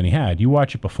gave everything he had. You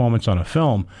watch a performance on a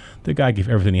film, the guy gave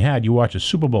everything he had. You watch a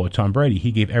Super Bowl with Tom Brady,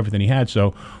 he gave everything he had.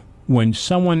 So when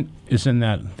someone is in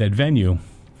that venue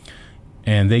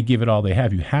and they give it all they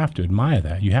have, you have to admire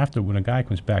that. You have to, when a guy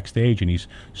comes backstage and he's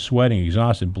sweating,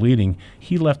 exhausted, bleeding,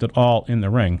 he left it all in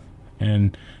the ring.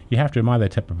 And you have to admire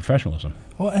that type of professionalism.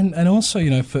 Well, and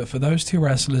also, for those two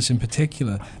wrestlers in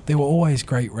particular, they were always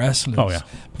great wrestlers. Oh, yeah.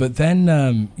 But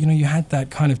then, you had that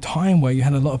kind of time where you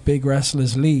had a lot of big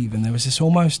wrestlers leave, and there was this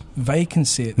almost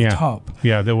vacancy at the top.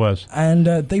 Yeah, there was. And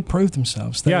they proved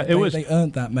themselves. They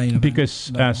earned that main event.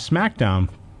 Because SmackDown,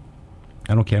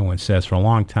 I don't care what it says, for a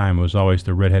long time it was always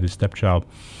the redheaded stepchild.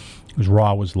 because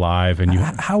Raw was live, and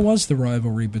how was the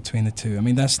rivalry between the two? I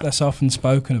mean, that's often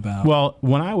spoken about. Well,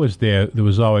 when I was there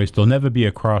was always, there'll never be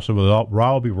a crossover.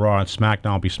 Raw will be Raw and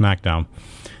SmackDown will be SmackDown.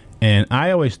 And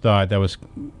I always thought that was,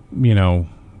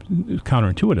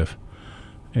 counterintuitive.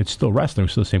 It's still wrestling.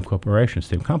 It's still the same corporation,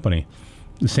 same company,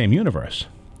 the same universe.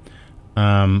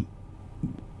 Only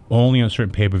on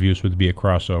certain pay-per-views would there be a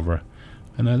crossover.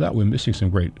 And I thought we were missing some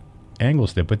great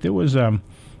angles there. But there was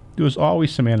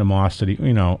always some animosity,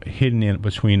 hidden in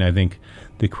between, I think,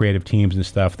 the creative teams and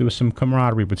stuff. There was some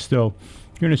camaraderie, but still,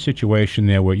 you're in a situation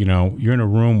there where, you're in a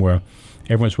room where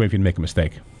everyone's waiting for you to make a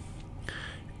mistake.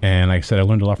 And like I said, I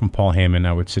learned a lot from Paul Heyman.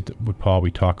 I would sit with Paul,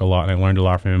 we talk a lot, and I learned a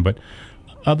lot from him. But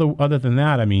other than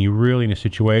that, I mean, you're really in a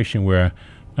situation where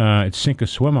it's sink or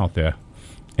swim out there.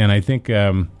 And I think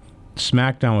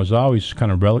SmackDown was always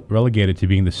kind of relegated to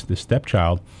being the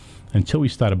stepchild until we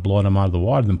started blowing him out of the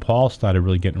water. Then Paul started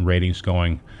really getting ratings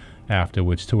going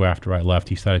afterwards, too. After I left,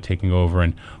 he started taking over.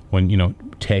 And when,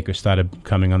 Taker started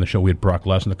coming on the show, we had Brock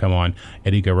Lesnar come on,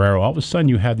 Eddie Guerrero. All of a sudden,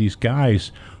 you had these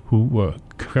guys who were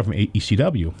from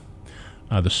ECW,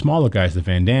 the smaller guys, the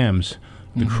Van Dams,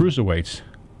 the Cruiserweights,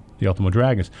 the Ultimo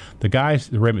Dragons, the guys,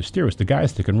 the Rey Mysterios, the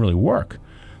guys that can really work.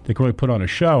 They can really put on a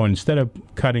show. And instead of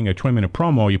cutting a 20-minute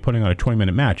promo, you're putting on a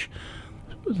 20-minute match.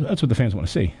 That's what the fans want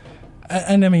to see.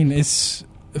 And I mean, it's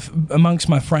amongst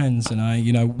my friends and I,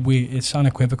 it's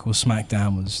unequivocal.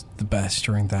 SmackDown was the best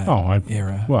during that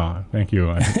era. Well, thank you.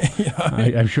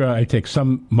 I'm sure I take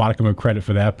some modicum of credit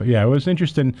for that. But yeah, it was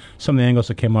interesting, some of the angles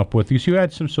that came up with. Because you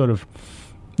had some sort of,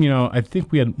 I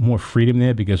think we had more freedom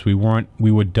there because we were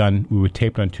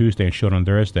taped on Tuesday and showed on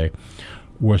Thursday.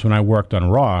 Whereas when I worked on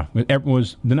Raw, it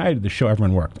was the night of the show,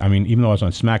 everyone worked. I mean, even though I was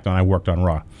on SmackDown, I worked on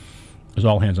Raw. It was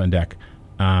all hands on deck.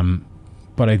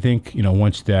 But I think,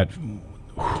 once that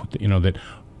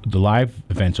the live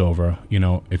event's over,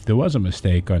 if there was a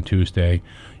mistake on Tuesday,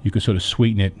 you could sort of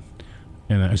sweeten it.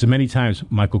 And as many times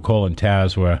Michael Cole and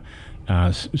Taz were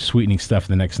sweetening stuff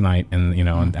the next night, and,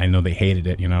 and I know they hated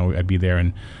it. I'd be there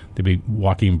and they'd be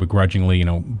walking begrudgingly,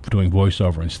 doing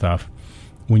voiceover and stuff.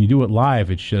 When you do it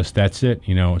live, it's just, that's it,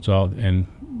 it's all, and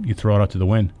you throw it out to the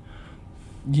wind.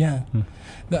 Yeah.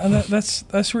 And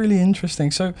that's really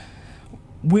interesting. So,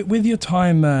 with your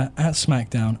time at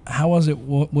SmackDown, how was it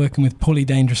working with Paulie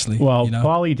Dangerously? Well,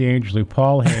 Paulie Dangerously,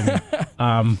 Paul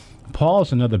Heyman.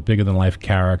 Paul's another bigger-than-life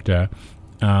character.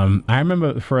 I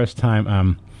remember the first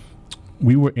time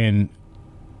we were in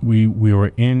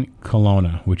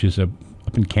Kelowna, which is up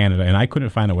in Canada, and I couldn't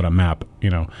find it with a map.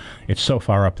 It's so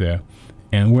far up there.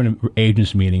 And we're in an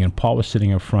agents meeting, and Paul was sitting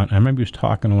in front. I remember he was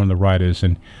talking to one of the writers,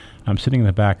 and I'm sitting in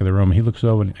the back of the room, and he looks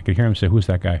over, and I could hear him say, "Who's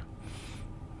that guy?"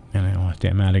 And I know, it's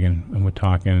Dan Madigan, and we're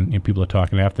talking, and people are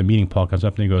talking. After the meeting, Paul comes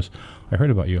up and he goes, "I heard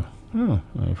about you." "Oh,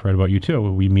 I've heard about you too."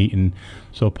 We meet, and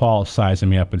so Paul's sizing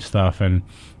me up and stuff, and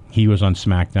he was on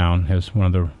SmackDown as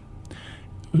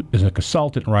as a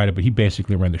consultant writer, but he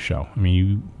basically ran the show. I mean,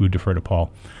 you would defer to Paul.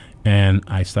 And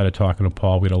I started talking to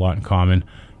Paul. We had a lot in common,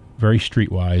 very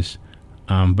streetwise,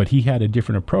 but he had a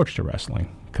different approach to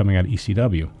wrestling coming out of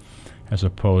ECW as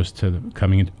opposed to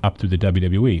coming up through the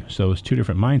WWE. So it was two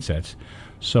different mindsets.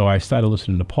 So I started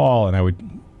listening to Paul, and I would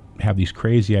have these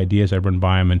crazy ideas. I'd run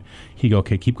by him, and he'd go,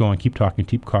 "Okay, keep going, keep talking,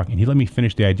 keep talking." And he let me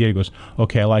finish the idea. He goes,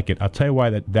 "Okay, I like it. I'll tell you why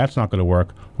that's not going to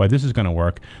work, why this is going to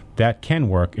work, that can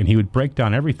work." And he would break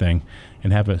down everything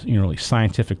and have a really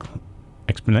scientific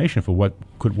explanation for what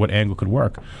angle could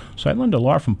work. So I learned a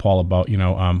lot from Paul about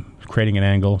creating an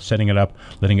angle, setting it up,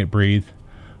 letting it breathe,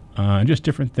 and just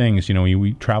different things.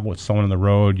 We travel with someone on the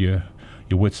road. You're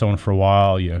with someone for a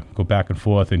while, you go back and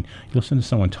forth, and you listen to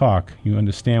someone talk, you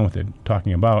understand what they're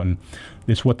talking about, and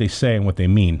it's what they say and what they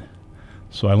mean.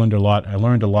 So I learned a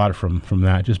lot from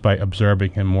that just by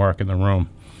observing him work in the room.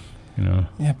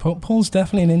 Yeah, Paul's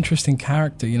definitely an interesting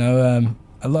character.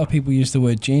 A lot of people use the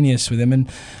word genius with him,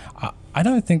 and I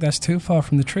don't think that's too far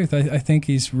from the truth. I think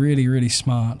he's really, really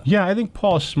smart. Yeah, I think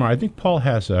Paul's smart. I think Paul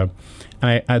has there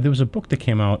was a book that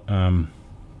came out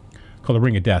called The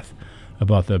Ring of Death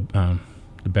about the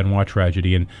Benoit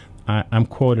tragedy, and I'm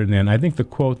quoted in. I think the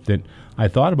quote that I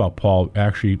thought about Paul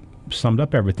actually summed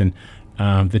up everything.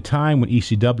 The time when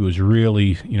ECW was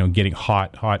really, getting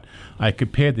hot. I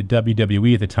compared the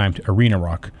WWE at the time to arena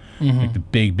rock, like the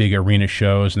big arena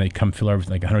shows, and they come fill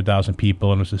everything like 100,000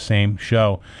 people, and it was the same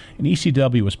show. And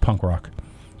ECW was punk rock.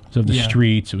 So the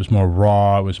streets, it was more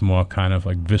raw, it was more kind of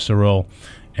like visceral,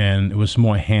 and it was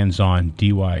more hands-on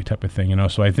DIY type of thing.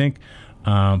 So I think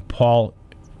Paul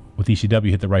with ECW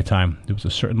hit the right time. There was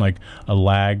a certain a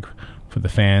lag for the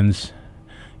fans,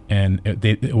 And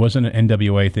it wasn't an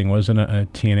NWA thing, wasn't a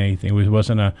TNA thing, it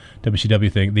wasn't a WCW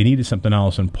thing. They needed something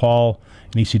else, and Paul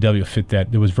and ECW fit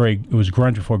that. It was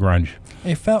grunge before grunge.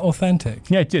 It felt authentic.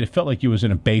 Yeah, it did. It felt like you was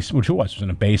in a basement, which it was. It was in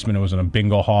a basement. It was in a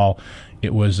bingo hall.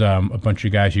 It was a bunch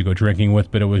of guys you go drinking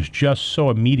with, but it was just so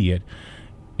immediate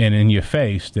and in your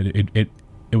face that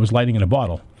it was lightning in a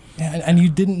bottle. Yeah, and you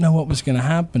didn't know what was going to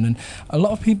happen. And a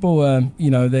lot of people,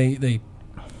 they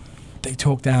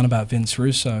talk down about Vince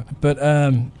Russo, but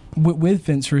with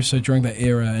Vince Russo during that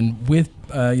era, and with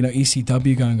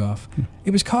ECW going off,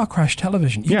 it was car crash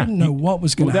television. You didn't know what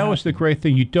was going to happen. That was the great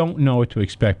thing. You don't know what to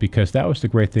expect, because that was the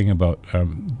great thing about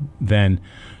then.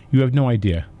 You have no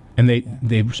idea, and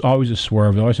they was always a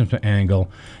swerve, always an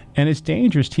angle, and it's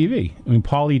dangerous TV. I mean,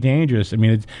 Paulie dangerous. I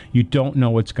mean, you don't know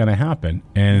what's going to happen,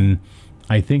 and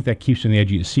I think that keeps you on the edge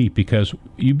of your seat, because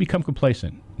you become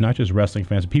complacent. Not just wrestling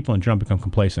fans, people in general become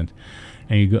complacent,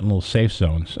 and you get in little safe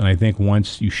zones. And I think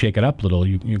once you shake it up a little,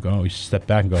 you step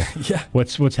back and go, yeah.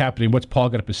 What's happening? What's Paul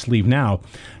got up his sleeve now?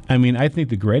 I mean, I think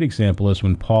the great example is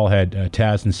when Paul had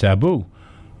Taz and Sabu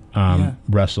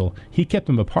wrestle. He kept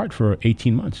them apart for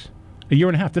 18 months. A year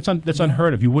and a half. That's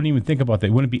unheard of. You wouldn't even think about that.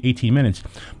 It wouldn't be 18 minutes.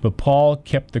 But Paul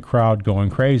kept the crowd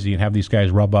going crazy and have these guys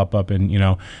rub up and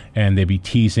and they'd be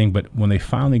teasing. But when they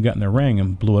finally got in the ring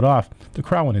and blew it off, the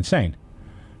crowd went insane.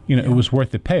 It was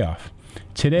worth the payoff.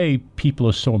 Today, people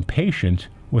are so impatient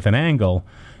with an angle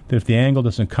that if the angle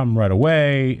doesn't come right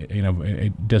away,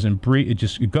 it doesn't breathe,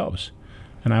 it goes.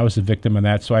 And I was a victim of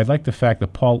that. So I like the fact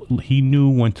that Paul, he knew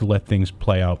when to let things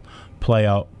play out,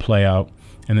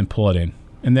 and then pull it in.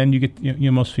 And then you get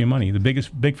your most for your money. The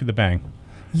big for the bang.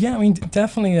 Yeah, I mean,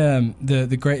 definitely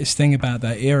the greatest thing about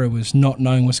that era was not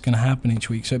knowing what's going to happen each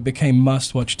week. So it became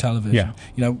must-watch television.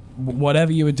 Yeah.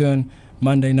 Whatever you were doing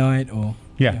Monday night or...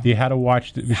 Yeah, you had to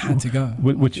watch. You had to go.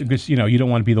 Because you don't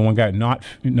want to be the one guy not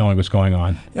knowing what's going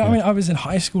on. Yeah, I mean, I was in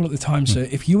high school at the time, so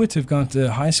if you were to have gone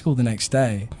to high school the next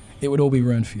day, it would all be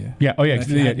ruined for you. Yeah,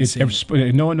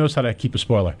 no one knows how to keep a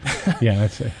spoiler. Yeah,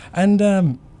 that's it.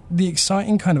 And the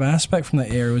exciting kind of aspect from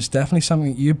that era was definitely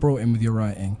something that you brought in with your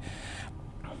writing.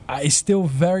 I still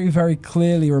very, very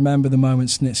clearly remember the moment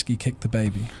Snitsky kicked the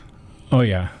baby. Oh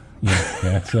yeah.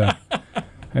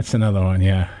 That's another one.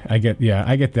 Yeah, I get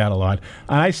that a lot.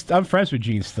 And I'm friends with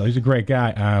Gene still. He's a great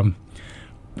guy.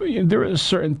 But there are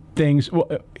certain things. Well,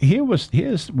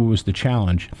 here's what was the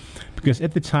challenge, because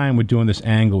at the time we're doing this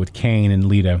angle with Kane and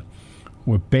Lita,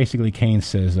 where basically Kane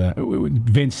says,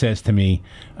 Vince says to me,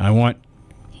 "I want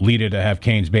Lita to have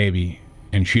Kane's baby,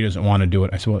 and she doesn't want to do it."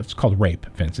 I said, "Well, it's called rape,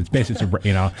 Vince. It's basically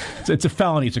it's a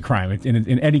felony. It's a crime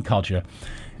in any culture.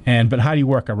 But how do you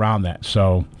work around that?"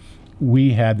 So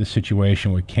we had the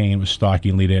situation where Kane was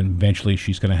stalking Lita, and eventually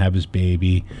she's going to have his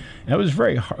baby. And it was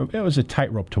very hard. It was a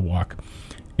tightrope to walk.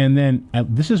 And then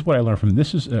this is what I learned from.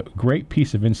 This is a great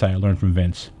piece of insight I learned from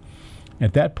Vince.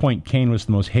 At that point, Kane was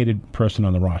the most hated person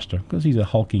on the roster because he's a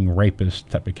hulking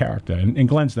rapist type of character. And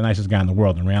Glenn's the nicest guy in the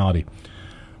world in reality.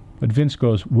 But Vince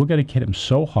goes, "We're going to get him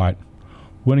so hot.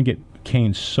 We're going to get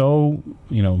Kane so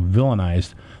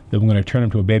villainized that we're going to turn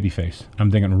him to a babyface." I'm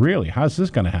thinking, really? How's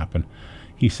this going to happen?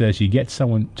 He says, you get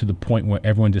someone to the point where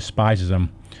everyone despises him,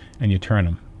 and you turn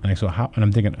him. And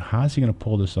I'm thinking, how's he going to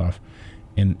pull this off?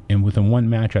 And within one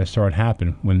match, I saw it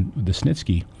happen when the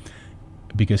Snitsky,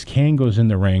 because Kane goes in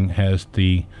the ring, has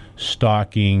the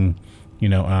stalking,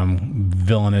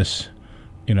 villainous,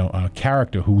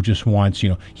 character who just wants,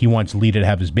 he wants Lita to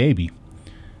have his baby.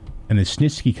 And the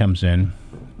Snitsky comes in.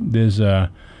 There's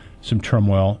some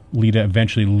turmoil. Lita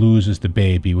eventually loses the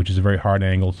baby, which is a very hard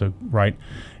angle to write.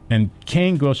 And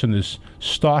Kane goes from this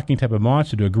stalking type of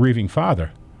monster to a grieving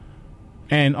father.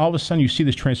 And all of a sudden you see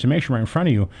this transformation right in front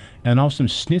of you, and all of a sudden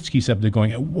Snitsky's up there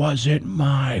going, "It wasn't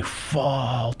my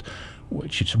fault,"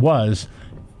 which it was.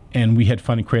 And we had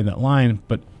fun in creating that line,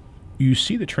 but you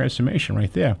see the transformation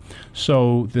right there.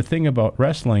 So the thing about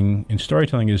wrestling and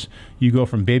storytelling is you go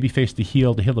from babyface to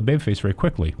heel to babyface very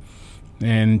quickly.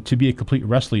 And to be a complete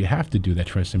wrestler, you have to do that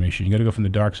transformation. You got to go from the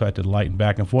dark side to the light and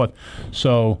back and forth.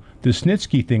 So the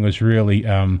Snitsky thing was really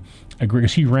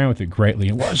because he ran with it greatly.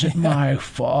 It wasn't my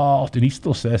fault, and he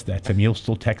still says that to me. He'll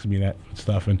still text me that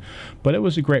stuff. But it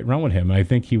was a great run with him. I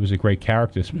think he was a great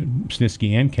character,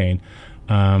 Snitsky and Kane.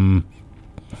 And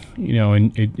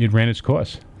it ran its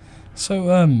course.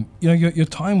 So your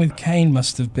time with Kane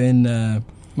must have been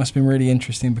really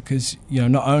interesting, because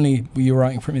not only were you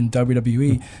writing for him in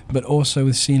WWE, but also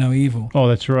with See No Evil. Oh,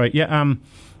 that's right. Yeah.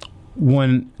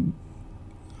 When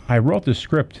I wrote the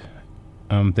script,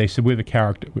 they said we have a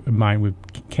character of mine with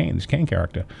Kane, this Kane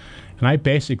character, and I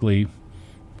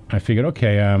figured,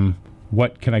 okay,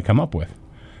 what can I come up with?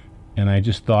 And I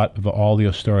just thought of all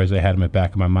the stories I had in the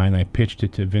back of my mind. I pitched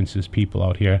it to Vince's people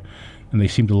out here, and they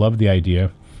seemed to love the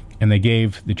idea. And they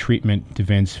gave the treatment to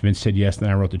Vince. Vince said yes, and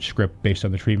I wrote the script based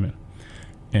on the treatment.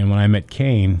 And when I met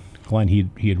Kane, Glenn, he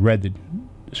had read the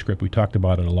script. We talked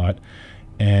about it a lot,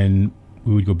 and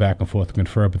we would go back and forth to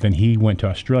confer. But then he went to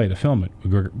Australia to film it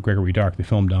with Gregory Dark. They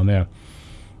filmed down there.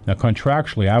 Now,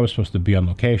 contractually, I was supposed to be on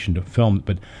location to film,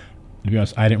 but to be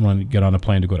honest, I didn't want to get on a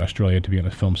plane to go to Australia to be on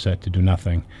a film set to do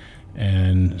nothing.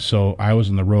 And so I was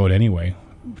on the road anyway,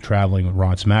 traveling with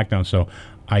Raw and SmackDown, so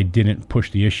I didn't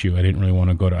push the issue. I didn't really want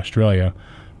to go to Australia.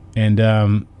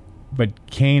 And but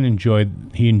Kane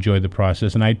enjoyed the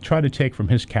process, and I tried to take from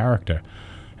his character.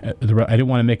 I didn't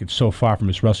want to make it so far from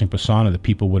his wrestling persona that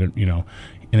people wouldn't, and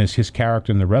as his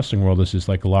character in the wrestling world is this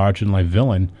like larger-than-life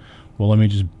villain. Well, let me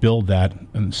just build that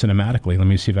cinematically. Let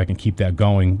me see if I can keep that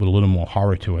going with a little more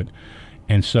horror to it.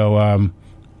 And so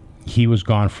he was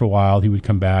gone for a while. He would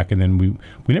come back, and then we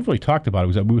never really talked about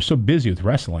it. We were so busy with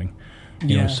wrestling.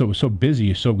 So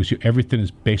busy. Because everything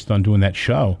is based on doing that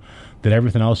show, that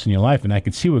everything else in your life. And I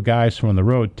could see with guys from on the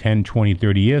road 10, 20,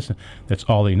 30 years, that's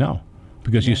all they know.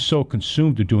 Because you're so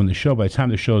consumed with doing the show, by the time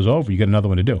the show's over, you got another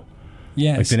one to do.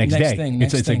 Yeah, like the next day.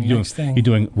 It's like you're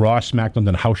doing Raw, SmackDown,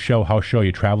 then house show,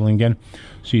 you're traveling again.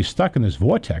 So you're stuck in this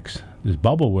vortex, this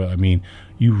bubble where,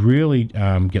 you really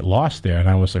get lost there. And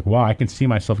I was like, wow, I can see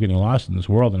myself getting lost in this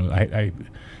world. And I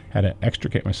had to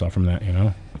extricate myself from that,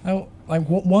 Oh, like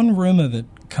one rumor that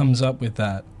comes up with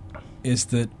that is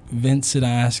that Vince had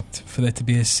asked for there to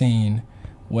be a scene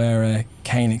where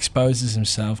Kane exposes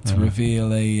himself to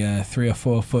reveal a 3 or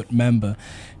 4 foot member.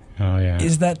 Oh, yeah.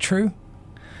 Is that true?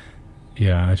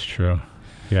 Yeah, that's true.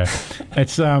 Yeah,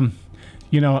 it's I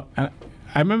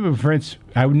remember Vince.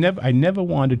 I never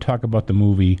wanted to talk about the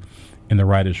movie in the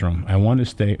writers' room. I wanted to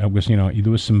stay. I was, there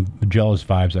was some jealous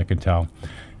vibes I could tell,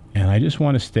 and I just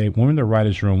want to stay. When we're in the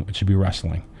writers' room, it should be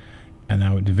wrestling. And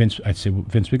I'd say, well,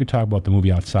 Vince, we could talk about the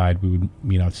movie outside. We would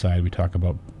meet outside. We talk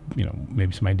about,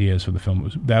 maybe some ideas for the film.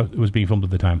 It was being filmed at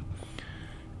the time.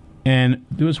 And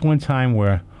there was one time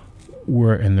where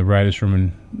we're in the writers' room,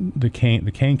 and the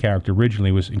Kane character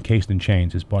originally was encased in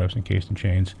chains. His body was encased in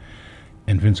chains.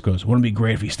 And Vince goes, wouldn't it be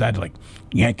great if he started, like,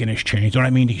 yanking his chains? You know what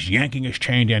I mean? He's yanking his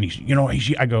chain down.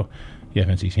 I go, yeah,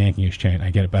 Vince, he's yanking his chain. I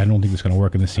get it, but I don't think it's going to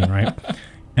work in this scene, right?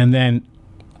 And then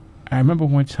I remember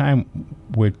one time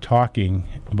we're talking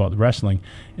about the wrestling,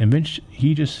 and Vince,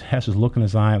 he just has this look in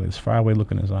his eye, this faraway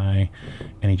look in his eye,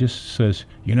 and he just says,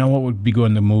 you know what would be good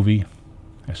in the movie?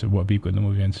 I said, what would be good in the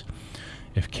movie, Vince?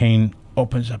 If Kane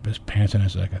opens up his pants and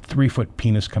has like a 3-foot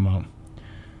penis come out.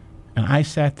 And I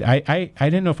sat there, I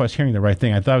didn't know if I was hearing the right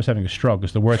thing. I thought I was having a stroke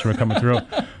because the words were coming through.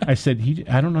 I said,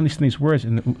 I don't understand these words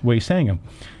and the way he's saying them.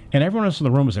 And everyone else in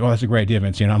the room was like, oh, that's a great idea,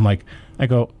 Vince. I'm like,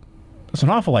 that's an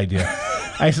awful idea.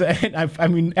 I said,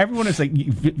 everyone is like,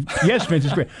 yes, Vince,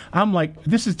 it's great. I'm like,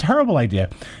 this is a terrible idea.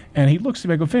 And he looks at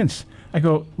me, I go, Vince,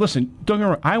 listen, don't get me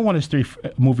wrong, I want a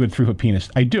movie with 3-foot penis.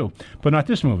 I do, but not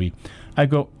this movie. I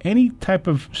go, any type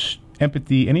of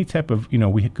empathy, any type of,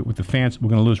 with the fans, we're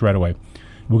going to lose right away.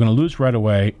 We're going to lose right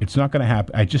away. It's not going to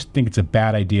happen. I just think it's a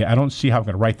bad idea. I don't see how I'm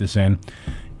going to write this in.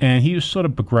 And he was sort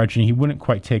of begrudging. He wouldn't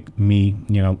quite take me,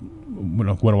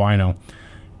 what do I know?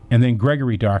 And then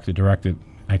Gregory Dark, the director,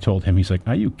 I told him, he's like,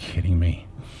 are you kidding me?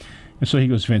 And so he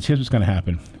goes, Vince, here's what's going to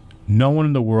happen. No one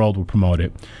in the world will promote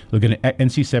it. They'll get an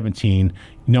NC-17.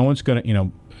 No one's going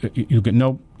to, you'll get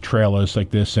no trailers like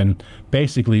this. And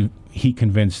basically, he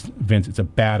convinced Vince it's a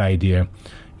bad idea.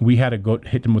 We had to go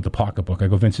hit him with the pocketbook. I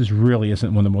go, Vince, this really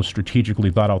isn't one of the most strategically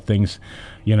thought out things,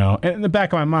 And in the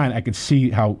back of my mind, I could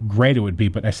see how great it would be.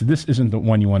 But I said, this isn't the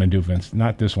one you want to do, Vince.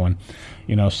 Not this one.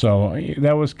 So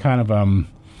that was kind of,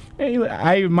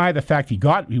 I admire the fact he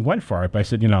went for it. But I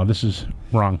said, this is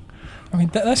wrong.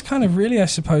 That's kind of really, I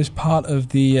suppose, part of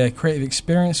the creative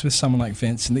experience with someone like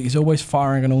Vince, and that he's always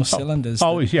firing on all cylinders.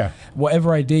 Always, yeah.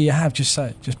 Whatever idea you have, just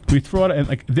say it. We throw it,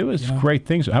 and there was great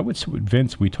things. I would say with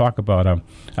Vince, we talk about. I'm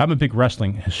a big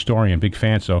wrestling historian, big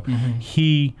fan, so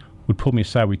he would pull me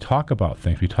aside. We talk about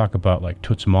things. We talk about like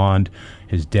Toots Mond,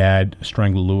 his dad,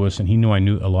 Strangler Lewis, and he knew I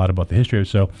knew a lot about the history of it.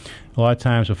 So a lot of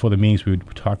times before the meetings, we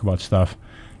would talk about stuff,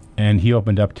 and he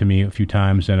opened up to me a few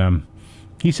times, and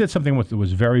he said something that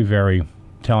was very, very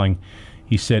telling.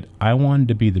 He said, I wanted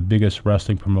to be the biggest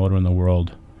wrestling promoter in the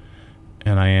world,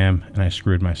 and I am, and I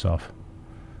screwed myself.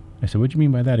 I said, what do you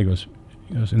mean by that? He goes,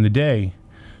 in the day,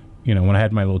 when I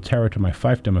had my little territory, my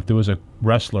fiefdom, if there was a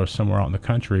wrestler somewhere out in the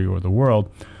country or the world,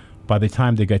 by the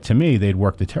time they got to me, they'd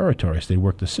work the territories, they'd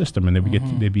work the system, and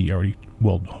they'd be already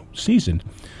seasoned.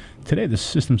 Today, the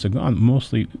systems are gone.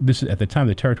 Mostly, this is at the time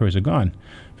the territories are gone.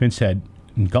 Vince had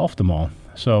engulfed them all.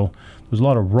 So there was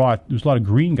a lot of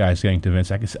green guys getting to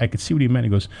Vince. I could see what he meant. He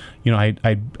goes,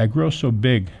 I grew so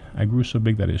big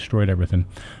that I destroyed everything.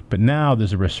 But now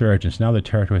there's a resurgence. Now the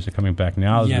territories are coming back.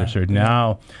 Now there's a resurgence.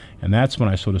 Now, and that's when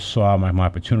I sort of saw my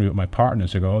opportunity with my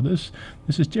partners to go, oh, this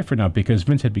is different now, because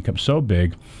Vince had become so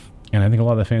big, and I think a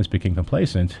lot of the fans became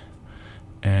complacent.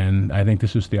 And I think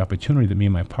this was the opportunity that me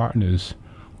and my partners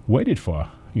waited for.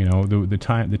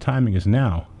 The timing is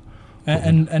now.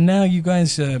 And now you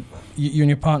guys, you and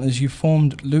your partners, you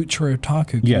formed Lucha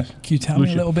Otaku. Can you tell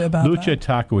me a little bit about Lucha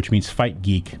Otaku, which means fight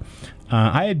geek.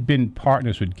 I had been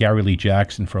partners with Gary Lee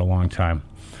Jackson for a long time.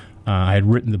 I had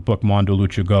written the book Mondo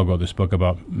Lucha Go-Go, this book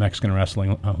about Mexican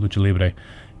wrestling, Lucha Libre,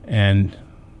 and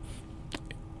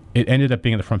it ended up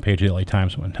being at the front page of the LA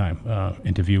Times one time. A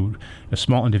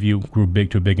small interview grew big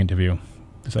to a big interview,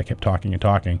 because I kept talking and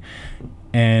talking.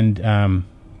 And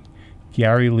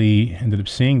Gary Lee ended up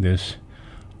seeing this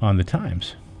on the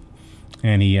Times,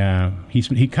 and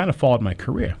he kind of followed my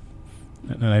career,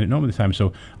 and I didn't know him at the time.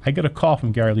 So I got a call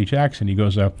from Gary Lee Jackson. He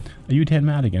goes, "Are you Dan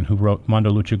Madigan, who wrote Mondo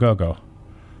Lucha Go-Go?"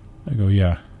 I go,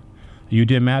 "Yeah." "Are you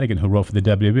Dan Madigan, who wrote for the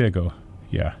WWE?" I go,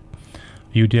 "Yeah." "Are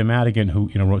you Dan Madigan, who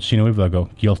wrote Sino Evil?" I go,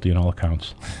 "Guilty on all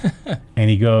accounts." And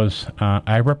he goes,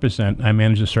 I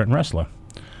manage a certain wrestler.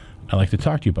 I'd like to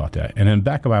talk to you about that." And in the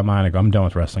back of my mind, I go, I'm done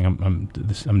with wrestling.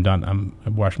 I'm done.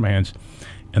 I've washed my hands.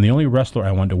 And the only wrestler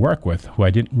I wanted to work with, who I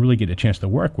didn't really get a chance to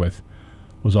work with,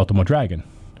 was Ultimo Dragon.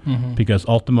 Mm-hmm. Because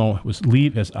Ultimo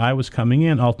as I was coming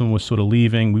in, Ultimo was sort of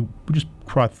leaving. We just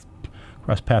crossed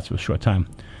paths for a short time.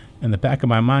 In the back of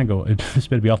my mind, this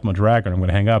better be Ultimo Dragon. I'm going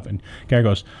to hang up. And Gary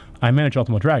goes, "I manage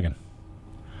Ultimo Dragon."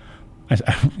 I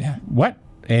said, "Yeah, what?"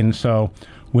 And so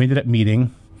we ended up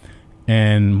meeting.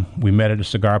 And we met at a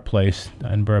cigar place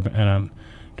in Bourbon, down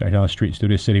the street in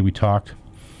Studio City. We talked,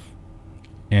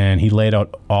 and he laid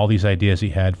out all these ideas he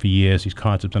had for years, these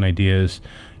concepts and ideas.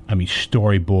 I mean,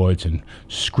 storyboards and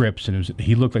scripts, and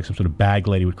he looked like some sort of bag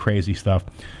lady with crazy stuff.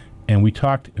 And we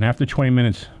talked, and after 20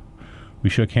 minutes, we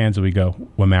shook hands and we go,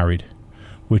 "We're married,"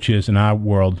 which is, in our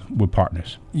world, we're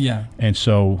partners. Yeah. And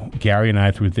so Gary and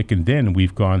I, through thick and thin,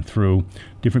 we've gone through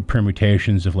different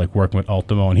permutations of like working with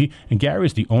Ultimo, and Gary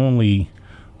is the only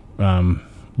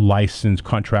licensed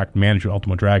contract manager of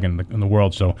Ultimo Dragon in the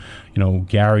world. So,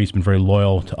 Gary's been very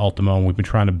loyal to Ultimo, and we've been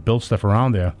trying to build stuff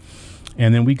around there.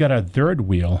 And then we got our third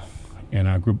wheel in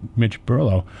our group, Mitch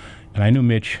Burlow, and I knew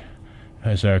Mitch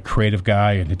as a creative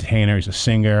guy, an entertainer. He's a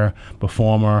singer,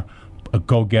 performer, a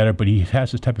go-getter, but he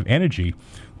has this type of energy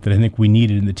that I think we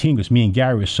needed in the team, because me and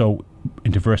Gary were so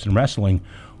versed in wrestling.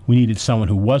 We needed someone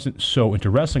who wasn't so into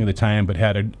wrestling at the time, but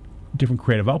had a different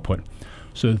creative output.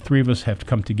 So the three of us have to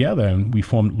come together, and we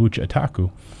formed Lucha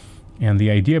Otaku. And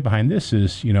the idea behind this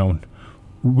is,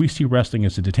 we see wrestling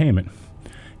as entertainment,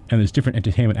 and there's different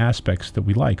entertainment aspects that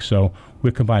we like. So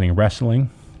we're combining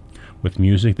wrestling with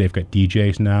music. They've got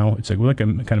DJs now. It's like we're like a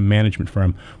kind of management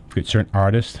firm. We've got certain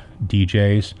artists,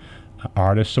 DJs,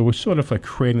 artists. So we're sort of like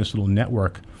creating this little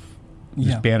network,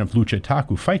 this band of Lucha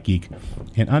Otaku, Fight Geek.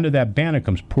 And under that banner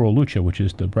comes Puro Lucha, which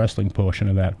is the wrestling portion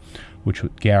of that, which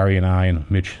Gary and I and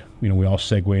Mitch, we all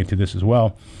segue into this as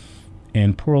well.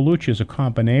 And Puro Lucha is a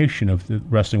combination of the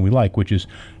wrestling we like, which is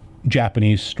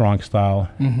Japanese strong style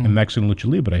and Mexican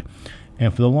Lucha Libre.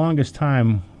 And for the longest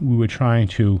time, we were trying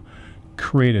to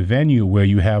create a venue where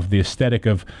you have the aesthetic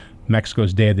of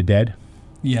Mexico's Day of the Dead,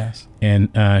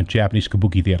 and Japanese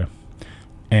Kabuki theater.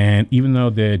 And even though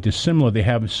they're dissimilar, they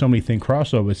have so many things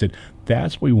crossovers that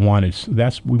that's what we wanted.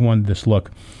 We wanted this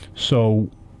look. So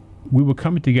we were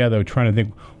coming together trying to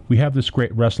think, we have this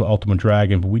great wrestler, Ultimo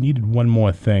Dragon, but we needed one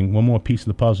more thing, one more piece of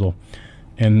the puzzle.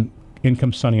 And in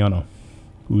comes Sonny Ono,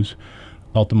 who's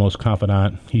Ultimo's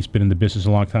confidant. He's been in the business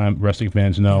a long time. Wrestling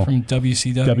fans know. From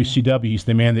WCW. WCW. He's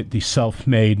the man, the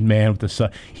self-made man with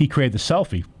he created the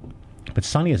selfie. But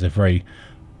Sonny has a very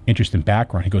interesting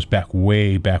background. He goes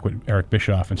way back with Eric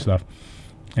Bischoff and stuff.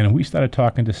 And we started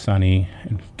talking to Sonny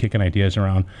and kicking ideas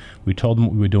around. We told him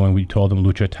what we were doing. We told him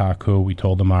Lucha Otaku. We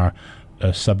told him our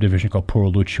subdivision called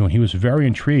Puro Lucha, and he was very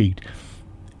intrigued.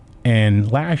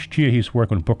 And last year, he was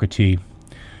working with Booker T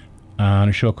on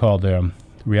a show called The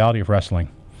Reality of Wrestling.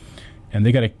 And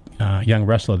they got a young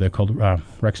wrestler there called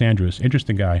Rex Andrews.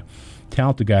 Interesting guy,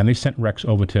 talented guy. And they sent Rex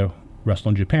over to wrestle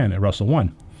in Japan at Wrestle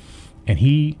One. And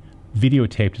he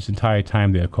videotaped his entire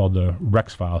time there, called the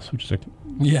Rex Files, which is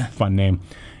a fun name.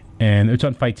 And it's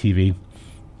on Fight TV.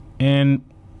 And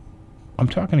I'm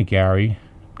talking to Gary,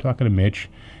 I'm talking to Mitch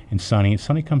and Sonny. And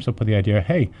Sonny comes up with the idea,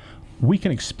 hey, we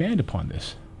can expand upon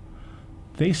this.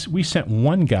 We sent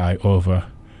one guy over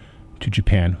to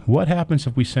Japan. What happens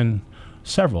if we send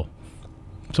several?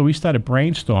 So we started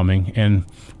brainstorming, and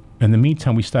in the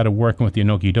meantime, we started working with the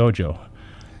Inoki Dojo.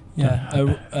 Yeah,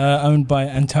 owned by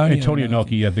Antonio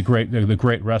Inoki, the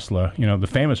great wrestler, the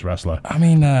famous wrestler. I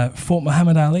mean, fought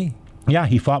Muhammad Ali. Yeah,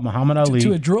 he fought Muhammad Ali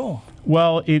to a draw.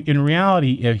 Well, in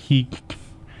reality, he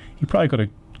probably could have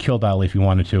killed Ali if he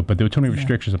wanted to, but there were too many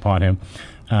restrictions upon him.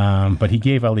 But he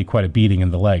gave Ali quite a beating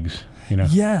in the legs.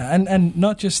 Yeah, and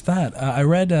not just that. I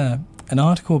read an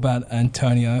article about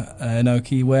Antonio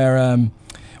Inoki where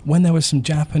when there were some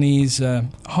Japanese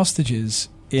hostages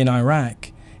in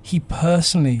Iraq, he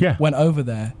personally went over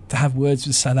there to have words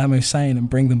with Saddam Hussein and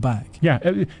bring them back.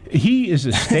 Yeah, he is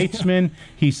a statesman.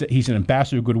 He's an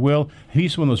ambassador of goodwill.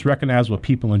 He's one of those recognizable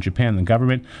people in Japan, the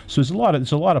government. So there's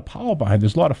a lot of power behind.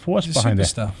 There's a lot of force behind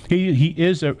that. He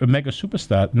is a mega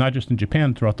superstar, not just in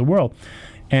Japan, throughout the world.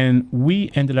 And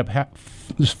we ended up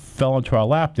just fell into our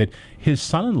lap that his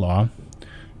son-in-law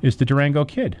is the Durango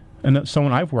Kid, and that's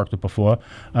someone I've worked with before.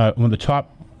 One of the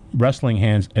top wrestling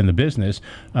hands in the business.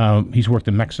 He's worked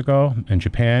in Mexico and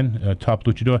Japan, top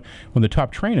luchador. One of the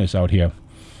top trainers out here.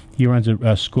 He runs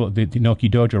a school, the Inoki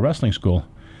Dojo Wrestling School.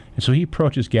 And so he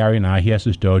approaches Gary and I. He has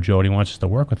his dojo, and he wants us to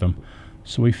work with him.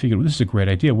 So we figured, well, this is a great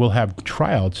idea. We'll have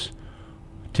tryouts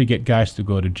to get guys to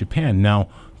go to Japan. Now,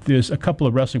 there's a couple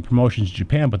of wrestling promotions in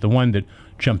Japan, but the one that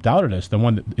jumped out at us, the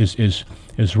one that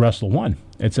is Wrestle One.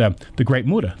 It's the Great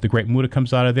Muta. The Great Muta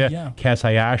comes out of there. Yeah. Kaz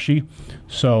Hayashi.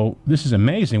 So this is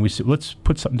amazing. We said, let's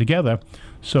put something together.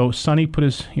 So Sonny put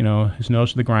his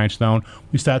nose to the grindstone.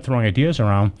 We started throwing ideas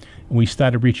around, and we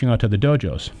started reaching out to the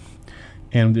dojos.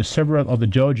 And there's several other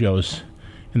dojos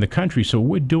in the country. So what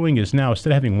we're doing is now,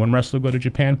 instead of having one wrestler go to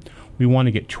Japan, we want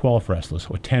to get 12 wrestlers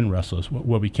or 10 wrestlers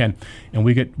where we can. And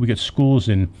we get schools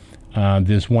in.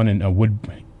 There's one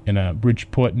in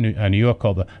Bridgeport, New York,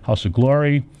 called the House of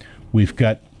Glory. We've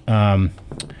got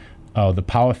the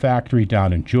Power Factory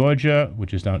down in Georgia,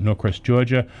 which is down in Norcrest,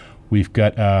 Georgia. We've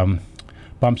got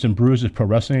Bumps and Bruises Pro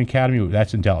Wrestling Academy.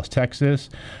 That's in Dallas, Texas.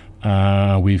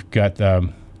 We've got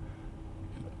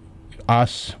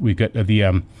us. We've got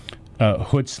the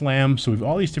Hood Slam. So we've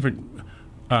all these different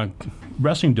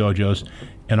wrestling dojos,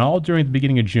 and all during the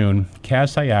beginning of June,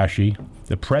 Kaz Hayashi,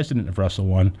 the president of Wrestle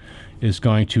One, is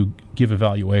going to give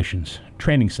evaluations,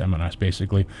 training seminars,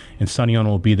 basically, and Sonny Ono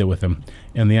will be there with him.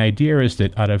 And the idea is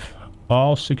that out of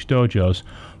all 6 dojos,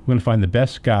 we're going to find the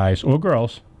best guys or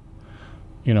girls.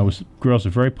 Girls are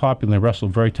very popular. They wrestle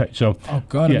very tight. So, oh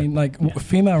God, I mean,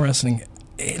 female wrestling,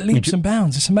 it leaps and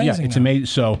bounds. It's amazing. Yeah, it's amazing.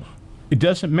 So it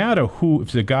doesn't matter if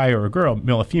it's a guy or a girl,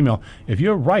 male or female. If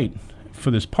you're right for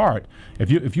this part,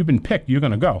 if you've been picked, you're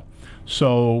going to go.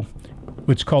 So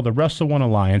it's called the Wrestle One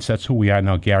Alliance. That's who we are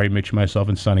now. Gary, Mitch, myself,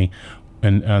 and Sonny,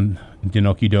 and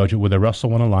Inoki Dojo with the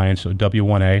Wrestle One Alliance, or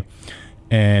W1A.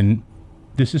 And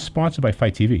this is sponsored by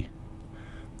Fight TV.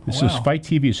 This is Fight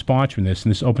TV is sponsoring this, and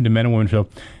this is open to men and women. So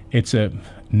it's a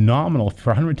nominal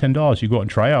for $110. You go out and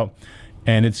try out,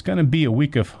 and it's going to be a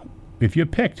week of. If you're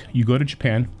picked, you go to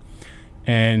Japan,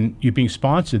 and you're being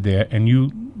sponsored there, and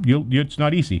it's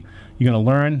not easy. You're going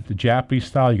to learn the Japanese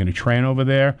style. You're going to train over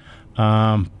there,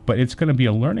 but it's going to be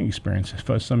a learning experience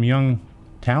for some young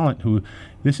talent who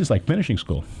this is like finishing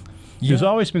school. Yeah. There's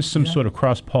always been some sort of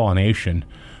cross-pollination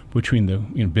between the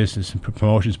business and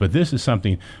promotions, but this is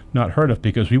something not heard of,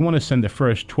 because we want to send the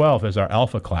first 12 as our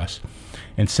alpha class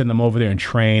and send them over there and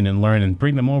train and learn and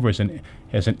bring them over as an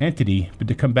entity, but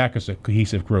to come back as a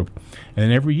cohesive group. And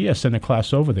then every year send a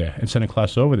class over there and send a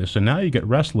class over there. So now you get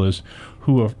wrestlers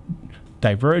who are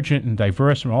divergent and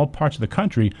diverse from all parts of the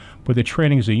country, but they're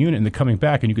training as a unit and they're coming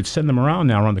back, and you could send them around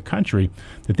now around the country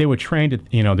that they were trained at,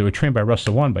 they were trained by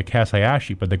Wrestle One, by Kaz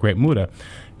Hayashi, by the Great Muta.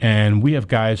 And we have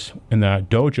guys in the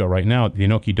dojo right now, the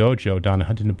Inoki Dojo down in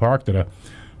Huntington Park, that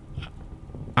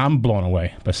I'm blown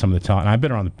away by some of the talent. And I've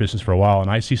been around the business for a while,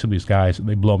 and I see some of these guys, and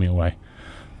they blow me away.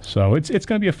 So it's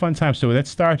going to be a fun time. So that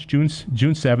starts June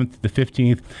 7th, the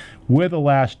 15th. We're the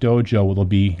last dojo where there'll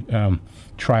be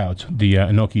tryouts, the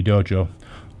Inoki Dojo,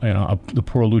 the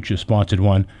Pro Lucha sponsored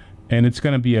one. And it's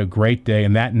going to be a great day.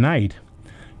 And that night,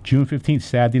 June 15th,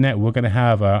 Saturday night, we're going to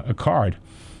have a card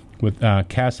with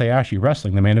Kaz Hayashi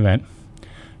wrestling the main event.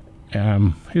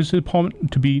 His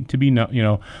opponent to be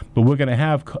but we're going to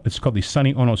have, it's called the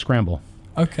Sonny Ono Scramble.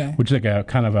 Okay. Which is like a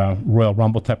kind of a Royal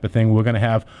Rumble type of thing. We're going to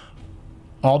have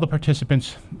all the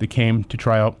participants that came to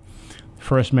try out.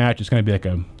 First match is going to be like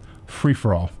a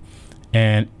free-for-all.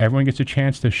 And everyone gets a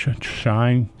chance to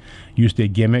shine, use their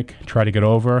gimmick, try to get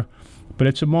over. But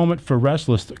it's a moment for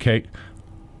wrestlers. Okay,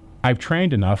 I've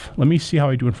trained enough. Let me see how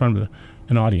I do in front of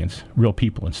an audience, real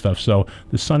people and stuff. So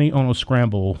the Sonny Ono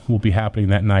Scramble will be happening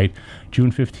that night,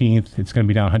 June 15th. It's going to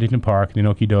be down Huntington Park, the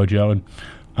Inoki Dojo. And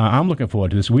I'm looking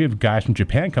forward to this. We have guys from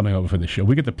Japan coming over for the show.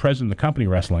 We get the president of the company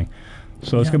wrestling.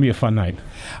 So it's going to be a fun night.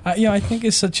 I think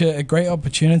it's such a great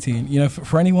opportunity. You know,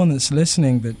 for anyone that's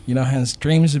listening that, you know, has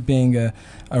dreams of being a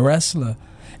wrestler,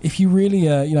 if you really,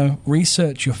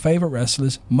 research your favorite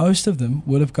wrestlers, most of them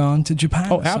would have gone to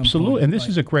Japan. Oh, absolutely. And this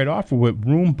is a great offer where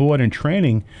room, board, and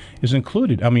training is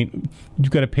included. I mean, you've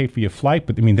got to pay for your flight,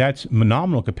 but I mean, that's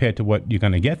phenomenal compared to what you're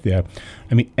going to get there.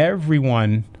 I mean,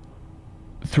 everyone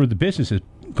through the business has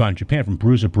gone to Japan, from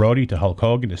Bruiser Brody to Hulk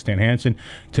Hogan to Stan Hansen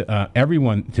to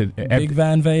everyone to Big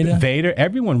Van Vader.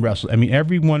 Everyone wrestles. I mean,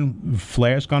 everyone.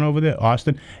 Flair's gone over there.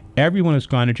 Austin. Everyone has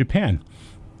gone to Japan,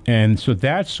 and so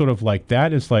that's sort of like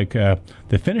the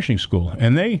finishing school.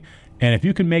 And if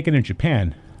you can make it in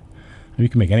Japan, you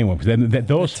can make anyone. Because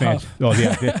those fans, tough. oh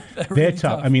yeah, they're really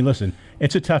tough. I mean, listen,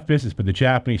 it's a tough business, but the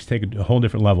Japanese take it a whole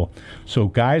different level. So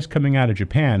guys coming out of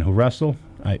Japan who wrestle,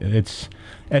 it's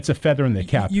a feather in their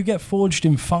cap. You get forged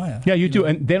in fire. Yeah, you do,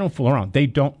 and they don't fool around. They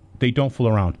don't fool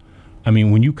around. I mean,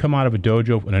 when you come out of a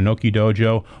dojo, an Inoki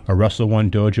dojo, a Wrestle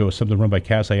One dojo, or something run by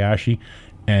Kaz Hayashi,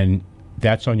 and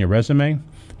that's on your resume,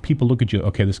 people look at you.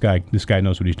 Okay, this guy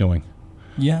knows what he's doing.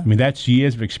 Yeah. I mean, that's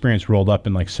years of experience rolled up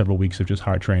in like several weeks of just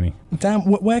hard training. Dan,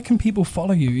 where can people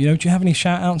follow you? You know, do you have any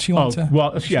shout outs you want to?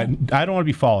 Well, yeah, I don't want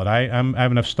to be followed. I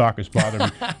have enough stalkers bothering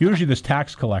me. Usually there's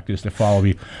tax collectors that follow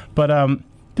me. But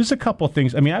there's a couple of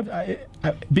things. I mean, I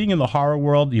being in the horror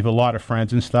world, you have a lot of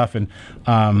friends and stuff, and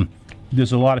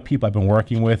there's a lot of people I've been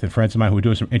working with and friends of mine who are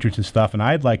doing some interesting stuff. And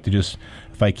I'd like to just,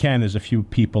 if I can, there's a few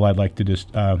people I'd like to just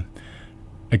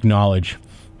acknowledge.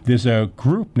 There's a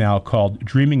group now called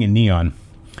Dreaming in Neon,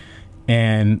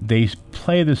 and they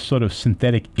play this sort of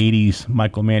synthetic 80s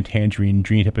Michael Mann Tangerine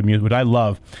Dream type of music, which I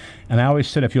love. And I always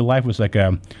said if your life was like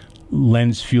a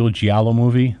lens-fueled giallo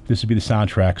movie, this would be the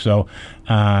soundtrack. So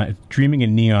Dreaming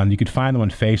in Neon, you could find them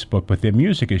on Facebook, but their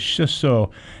music is just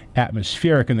so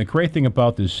atmospheric. And the great thing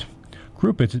about this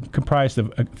group, it's comprised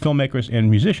of filmmakers and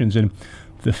musicians, and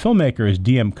the filmmaker is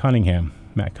D.M. Cunningham,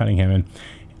 Matt Cunningham,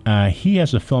 and he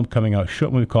has a film coming out, a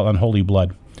short movie called Unholy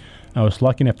Blood. I was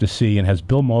lucky enough to see, and has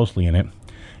Bill Moseley in it,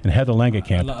 and Heather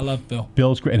Langenkamp. I love Bill.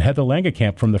 Bill's great, and Heather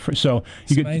Langenkamp from the so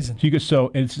amazing.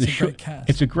 It's a great cast.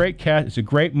 It's a great cast. It's a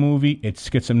great movie. It's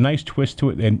got some nice twist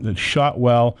to it, and it's shot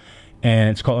well.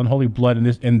 And it's called Unholy Blood.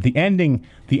 And the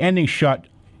ending shot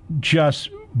just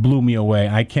blew me away.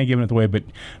 I can't give it away, but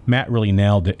Matt really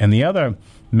nailed it. And the other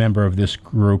member of this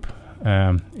group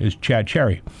is Chad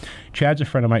Cherry. Chad's a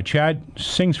friend of mine. Chad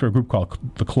sings for a group called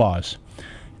The Claws,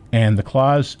 and The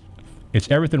Claws. It's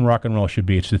everything rock and roll should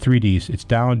be. It's the 3Ds. It's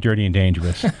down, dirty, and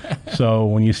dangerous. So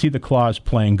when you see the Claws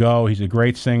playing Go, he's a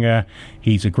great singer.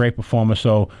 He's a great performer.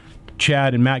 So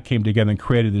Chad and Matt came together and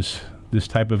created this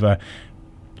type of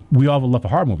we all have a love for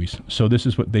horror movies. So this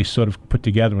is what they sort of put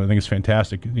together, and I think it's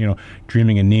fantastic. You know,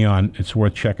 Dreaming in Neon, it's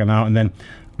worth checking out. And then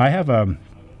I have I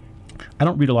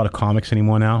don't read a lot of comics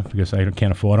anymore now because I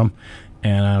can't afford them.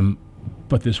 And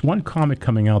but there's one comic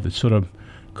coming out that sort of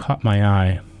caught my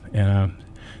eye, and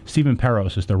Stephen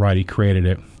Peros is the writer. He created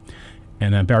it,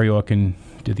 and Barry Orkin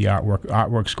did the artwork.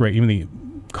 Artwork's great. Even the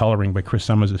coloring by Chris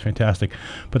Summers is fantastic.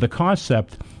 But the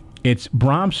concept, it's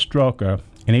Bram Stoker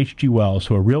and H.G. Wells,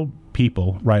 who are real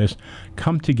people, writers,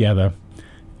 come together,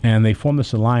 and they form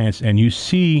this alliance, and you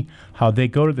see how they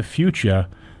go to the future,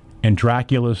 and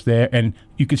Dracula's there, and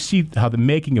you can see how the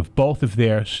making of both of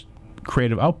their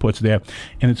creative outputs there,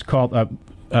 and it's called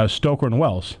Stoker and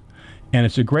Wells. And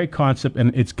it's a great concept,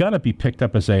 and it's gonna be picked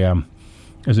up as a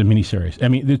miniseries. I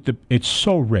mean, it's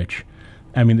so rich.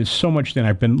 I mean, there's so much there.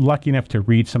 I've been lucky enough to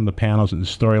read some of the panels and the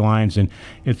storylines, and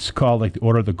it's called like the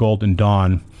Order of the Golden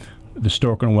Dawn, the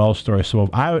Stoker and Wells story. So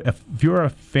if you're a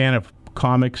fan of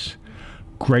comics,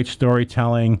 great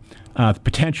storytelling, the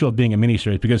potential of being a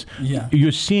miniseries, because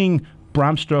you're seeing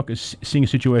Bram Stoker seeing a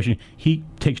situation. He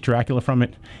takes Dracula from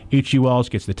it. H.G. Wells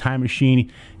gets the time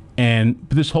machine. And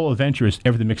this whole adventure is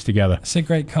everything mixed together. It's a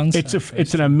great concept.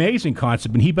 It's an amazing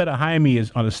concept, and he better hire me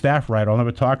as on a staff writer. I'll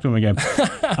never talk to him again.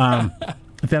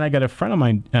 Then I got a friend of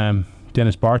mine,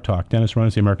 Dennis Bartok. Dennis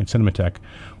runs the American Cinematheque,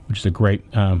 which is a great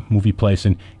movie place,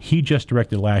 and he just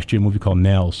directed last year a movie called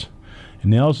Nails.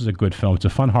 And Nails is a good film. It's a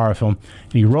fun horror film.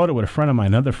 And he wrote it with a friend of mine,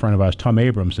 another friend of ours, Tom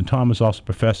Abrams, and Tom is also a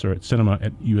professor at cinema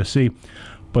at USC.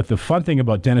 But the fun thing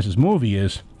about Dennis's movie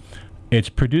is it's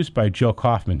produced by Joseph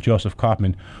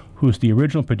Kaufman, who's the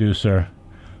original producer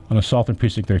on Assault on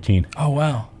Precinct 13. Oh,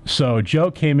 wow. So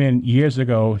Joe came in years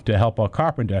ago to help out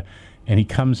Carpenter, and he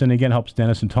comes in again, helps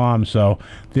Dennis and Tom. So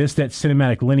there's that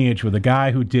cinematic lineage with the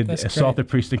guy who did Assault on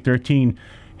Precinct 13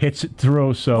 hits it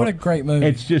through. So what a great movie.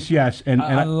 It's just, yes. And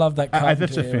I love that Carpenter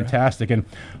that's a era. fantastic. And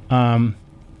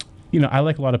I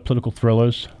like a lot of political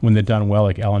thrillers when they're done well,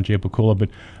 like Alan J. Pakula. But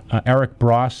Eric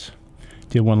Bross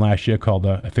did one last year called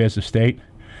Affairs of State.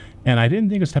 And I didn't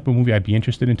think it was the type of movie I'd be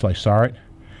interested in until I saw it.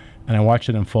 And I watched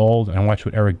it unfold, and I watched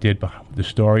what Eric did behind the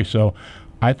story. So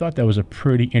I thought that was a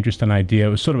pretty interesting idea.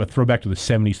 It was sort of a throwback to the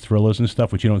 70s thrillers and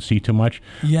stuff, which you don't see too much.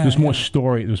 Yeah, There's more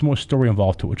story. There's more story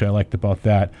involved to it, which I liked about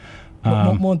that.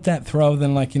 More depth rather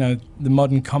than the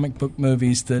modern comic book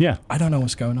movies that I don't know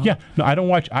what's going on. Yeah, no, I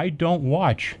don't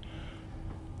watch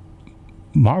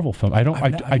Marvel film. I don't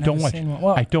watch.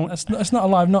 Well, I don't. That's not a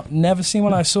lie. I've never seen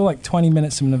one. I saw like 20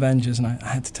 minutes of an Avengers, and I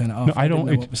had to turn it off. No, I didn't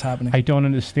don't know what was happening. I don't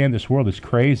understand this world. It's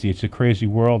crazy. It's a crazy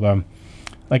world.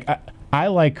 I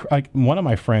like one of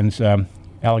my friends,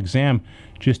 Alex Zam,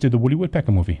 just did the Woody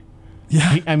Woodpecker movie.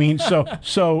 Yeah,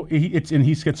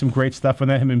 he's got some great stuff in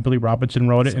that. Him and Billy Robinson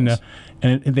wrote it, and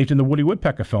they did the Woody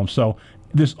Woodpecker film. So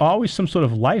there's always some sort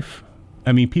of life.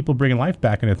 I mean, people bringing life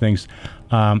back into things.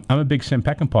 I'm a big Sam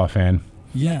Peckinpah fan.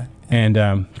 Yeah. And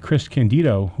Chris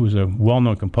Candido, who's a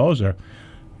well-known composer,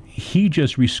 he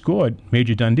just rescored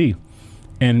Major Dundee.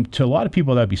 And to a lot of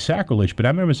people, that'd be sacrilege. But I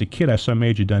remember as a kid, I saw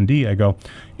Major Dundee. I go,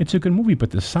 it's a good movie,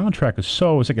 but the soundtrack is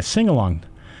it's like a sing-along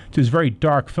to this very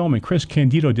dark film. And Chris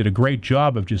Candido did a great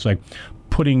job of just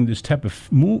putting this type of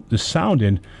the sound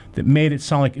in that made it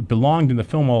sound like it belonged in the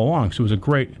film all along. So it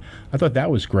was I thought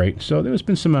that was great. So there's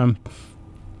been some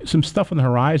stuff on the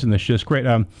horizon that's just great.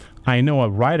 I know a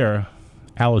writer,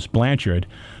 Alice Blanchard,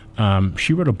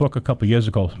 she wrote a book a couple years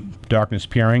ago, Darkness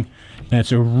Peering, and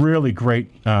it's a really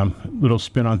great little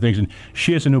spin on things. And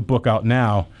she has a new book out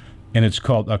now, and it's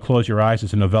called Close Your Eyes.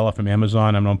 It's a novella from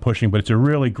Amazon. I'm not pushing, but it's a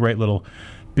really great little,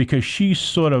 because she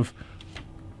sort of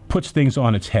puts things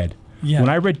on its head. Yeah. When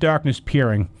I read Darkness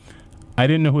Peering, I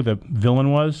didn't know who the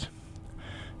villain was,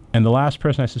 and the last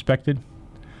person I suspected,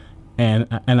 and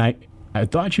I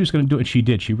thought she was going to do it, and she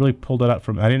did. She really pulled it out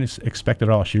I didn't expect it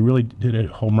at all. She really did a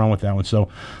home run with that one. So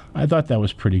I thought that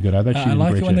was pretty good. I thought she did a great job. I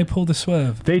like it when they pull the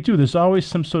swerve. They do. There's always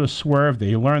some sort of swerve there.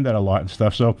 You learn that a lot and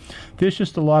stuff. So there's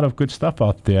just a lot of good stuff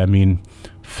out there. I mean,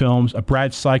 films.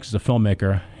 Brad Sykes is a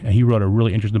filmmaker, and he wrote a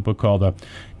really interesting book called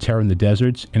Terror in the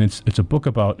Deserts, and it's a book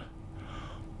about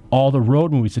all the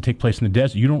road movies that take place in the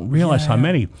desert. You don't realize how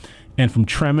many. And from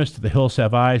Tremors to The Hills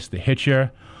Have Eyes, The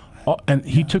Hitcher. And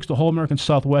he took the whole American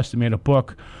Southwest and made a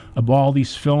book of all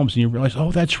these films, and you realize,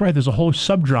 oh, that's right, there's a whole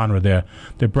subgenre there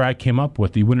that Brad came up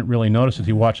with that you wouldn't really notice if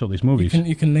you watched all these movies.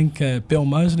 You can link Bill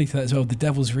Moseley to that as well, The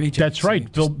Devil's Rejects. That's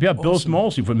right, Bill's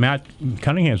Moseley for Matt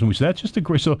Cunningham's movie. So that's just a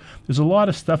great. So there's a lot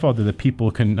of stuff out there that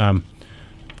people can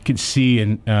see,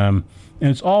 and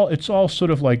it's all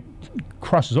sort of like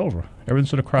crosses over. Everything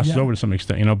sort of crosses over to some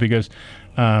extent, because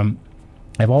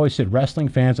I've always said wrestling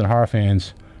fans and horror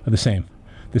fans are the same.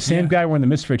 The same guy wearing the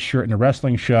Misfits shirt in a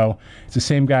wrestling show, it's the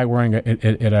same guy wearing it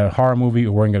at a horror movie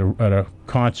or wearing it at a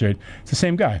concert. It's the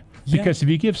same guy. Because if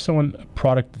you give someone a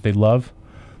product that they love,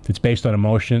 that's based on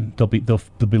emotion, they'll be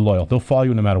loyal. They'll follow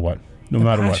you no matter what. They're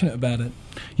passionate about it.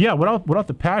 Yeah, without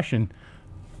the passion,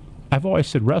 I've always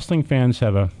said wrestling fans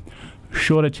have a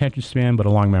short attention span but a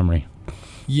long memory.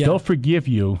 Yeah. They'll forgive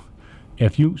you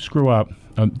if you screw up.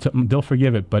 They'll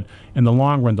forgive it, but in the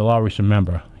long run, they'll always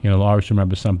remember. They'll always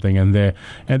remember something, and they're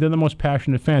the most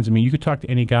passionate fans. I mean, you could talk to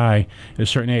any guy at a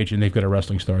certain age, and they've got a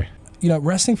wrestling story.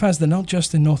 Wrestling fans, they're not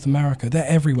just in North America; they're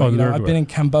everywhere. They're everywhere. I've been in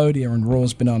Cambodia and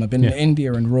Raw's been on. I've been in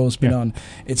India and Raw's been on.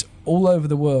 It's all over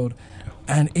the world.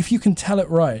 And if you can tell it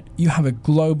right, you have a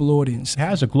global audience. It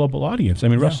has a global audience. I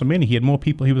mean, WrestleMania, he had more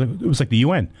people. It was like the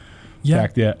UN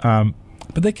back there.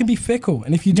 But they can be fickle,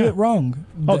 and if you do it wrong,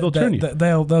 they'll turn you.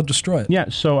 They'll destroy it. Yeah,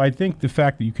 so I think the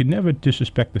fact that you could never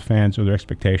disrespect the fans or their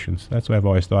expectations, that's what I've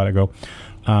always thought. I go,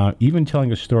 even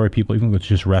telling a story, people, even with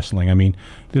just wrestling, I mean,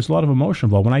 there's a lot of emotion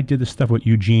involved. When I did this stuff with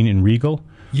Eugene and Regal,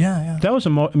 that was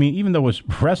even though it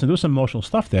was wrestling, there was some emotional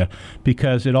stuff there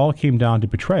because it all came down to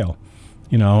betrayal.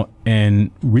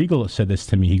 And Regal said this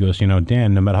to me. He goes,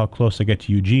 Dan, no matter how close I get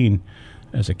to Eugene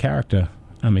as a character,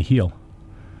 I'm a heel.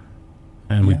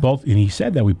 And and he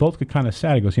said that we both got kind of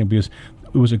sad. He goes, because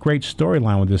it was a great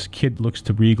storyline where this kid looks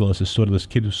to Regal as this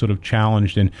kid who's sort of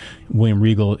challenged, and William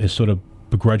Regal is sort of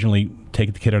begrudgingly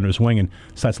taking the kid under his wing and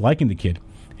starts liking the kid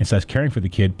and starts caring for the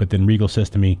kid. But then Regal says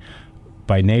to me,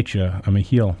 by nature, I'm a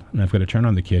heel, and I've got to turn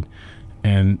on the kid.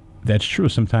 And that's true.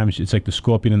 Sometimes it's like the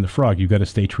scorpion and the frog. You've got to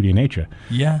stay true to your nature.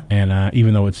 Yeah. And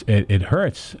even though it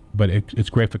hurts, but it's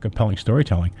great for compelling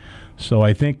storytelling. So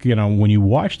I think, when you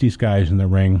watch these guys in the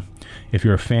ring, if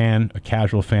you're a fan, a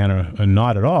casual fan, or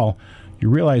not at all, you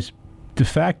realize the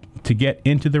fact to get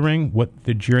into the ring, what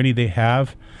the journey they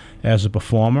have as a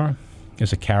performer,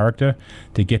 as a character,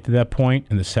 to get to that point,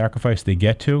 and the sacrifice they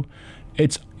get to,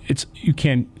 you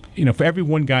can't for every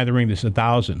one guy in the ring, there's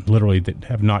 1,000 literally that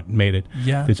have not made it.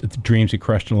 Yeah. There's dreams that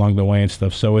crushed along the way and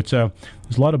stuff. So it's there's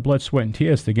a lot of blood, sweat, and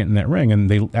tears to get in that ring, and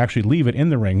they actually leave it in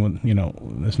the ring when,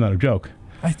 it's not a joke.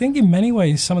 I think in many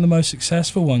ways, some of the most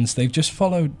successful ones, they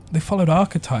followed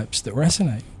archetypes that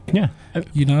resonate. Yeah.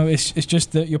 It's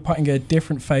just that you're putting a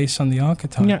different face on the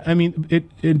archetype. Yeah, I mean,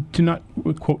 to not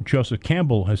quote Joseph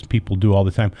Campbell, as people do all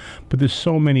the time, but there's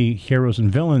so many heroes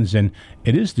and villains, and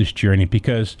it is this journey,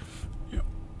 because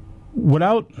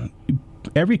without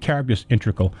every character is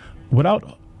integral.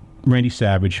 Without Randy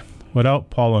Savage,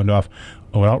 without Paul Orndorff,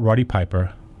 or without Roddy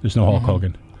Piper, there's no Hulk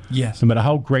Hogan. Yes. No matter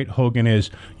how great Hogan is,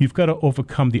 you've got to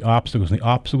overcome the obstacles, and the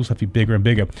obstacles have to be bigger and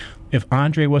bigger. If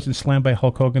Andre wasn't slammed by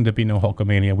Hulk Hogan, there'd be no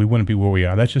Hulkamania. We wouldn't be where we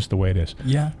are. That's just the way it is.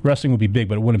 Yeah. Wrestling would be big,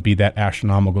 but it wouldn't be that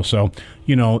astronomical. So,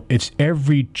 it's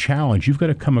every challenge. You've got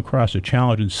to come across a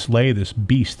challenge and slay this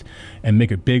beast and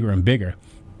make it bigger and bigger.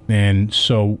 And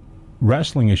so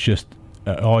wrestling has just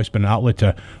always been an outlet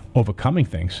to overcoming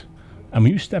things. I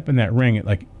mean, you step in that ring,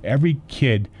 like every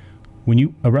kid,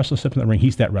 when a wrestler steps in that ring,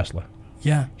 he's that wrestler.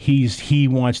 Yeah. He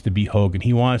wants to be Hogan.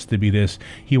 He wants to be this.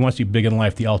 He wants to be big in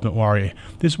life, the Ultimate Warrior.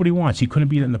 This is what he wants. He couldn't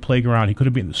be in the playground. He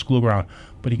couldn't be in the school ground,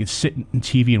 but he could sit in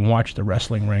TV and watch the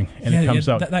wrestling ring, and it comes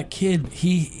out. That kid,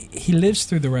 he lives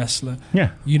through the wrestler.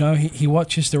 Yeah. He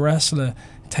watches the wrestler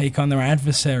take on their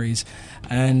adversaries,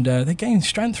 and they gain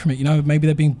strength from it. Maybe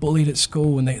they're being bullied at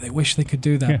school and they wish they could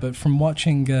do that, but from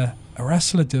watching a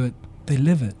wrestler do it, they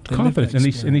live it. They confidence,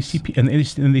 live and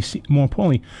they see. More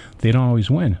importantly, they don't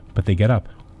always win, but they get up.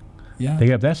 Yeah, they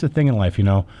get up. That's the thing in life,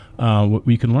 What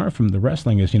we can learn from the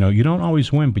wrestling is, you don't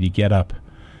always win, but you get up,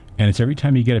 and it's every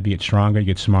time you get up, you get stronger, you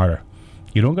get smarter.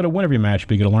 You don't got to win every match,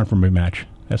 but you got to learn from every match.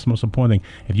 That's the most important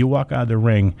thing. If you walk out of the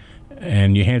ring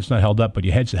and your hand's not held up, but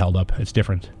your head's held up, it's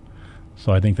different.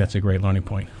 So I think that's a great learning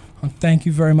point. Well, thank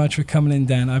you very much for coming in,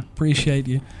 Dan. I appreciate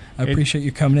you. I appreciate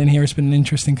you coming in here. It's been an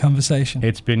interesting conversation.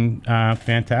 It's been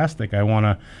fantastic. I want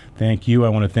to thank you. I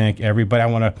want to thank everybody. I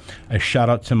want a shout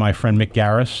out to my friend Mick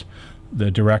Garris, the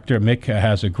director. Mick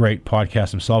has a great podcast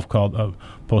himself called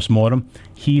Postmortem.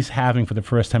 He's having, for the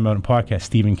first time on a podcast,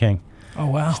 Stephen King. Oh,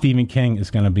 wow. Stephen King is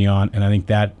going to be on, and I think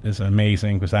that is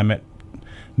amazing, because I met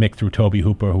Mick through Toby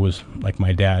Hooper, who was like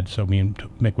my dad. So me and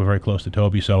Mick were very close to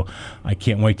Toby. So I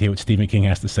can't wait to hear what Stephen King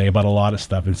has to say about a lot of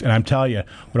stuff. And I'm telling you,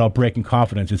 without breaking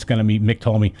confidence, it's going to be, Mick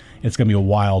told me, it's going to be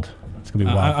wild. It's going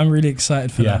to be wild. I'm really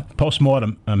excited for that.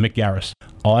 Postmortem, Mick Garris.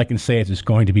 All I can say is it's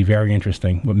going to be very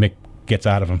interesting what Mick gets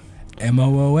out of him.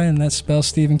 M-O-O-N, that spells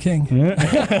Stephen King.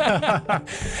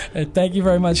 Thank you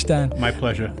very much, Dan. My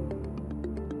pleasure.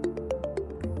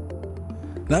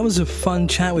 That was a fun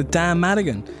chat with Dan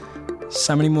Madigan.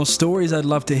 So many more stories I'd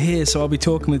love to hear, so I'll be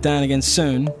talking with Dan again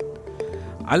soon.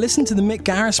 I listened to the Mick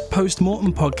Garris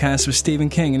Postmortem podcast with Stephen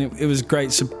King, and it was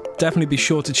great, so definitely be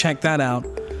sure to check that out.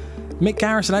 Mick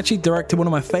Garris had actually directed one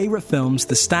of my favourite films,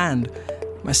 The Stand.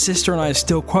 My sister and I are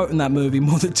still quoting that movie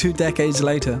more than 2 decades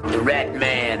later. The Rat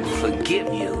Man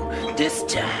forgive you this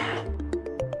time.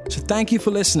 So thank you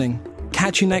for listening.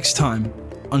 Catch you next time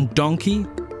on Donkey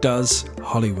Does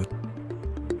Hollywood.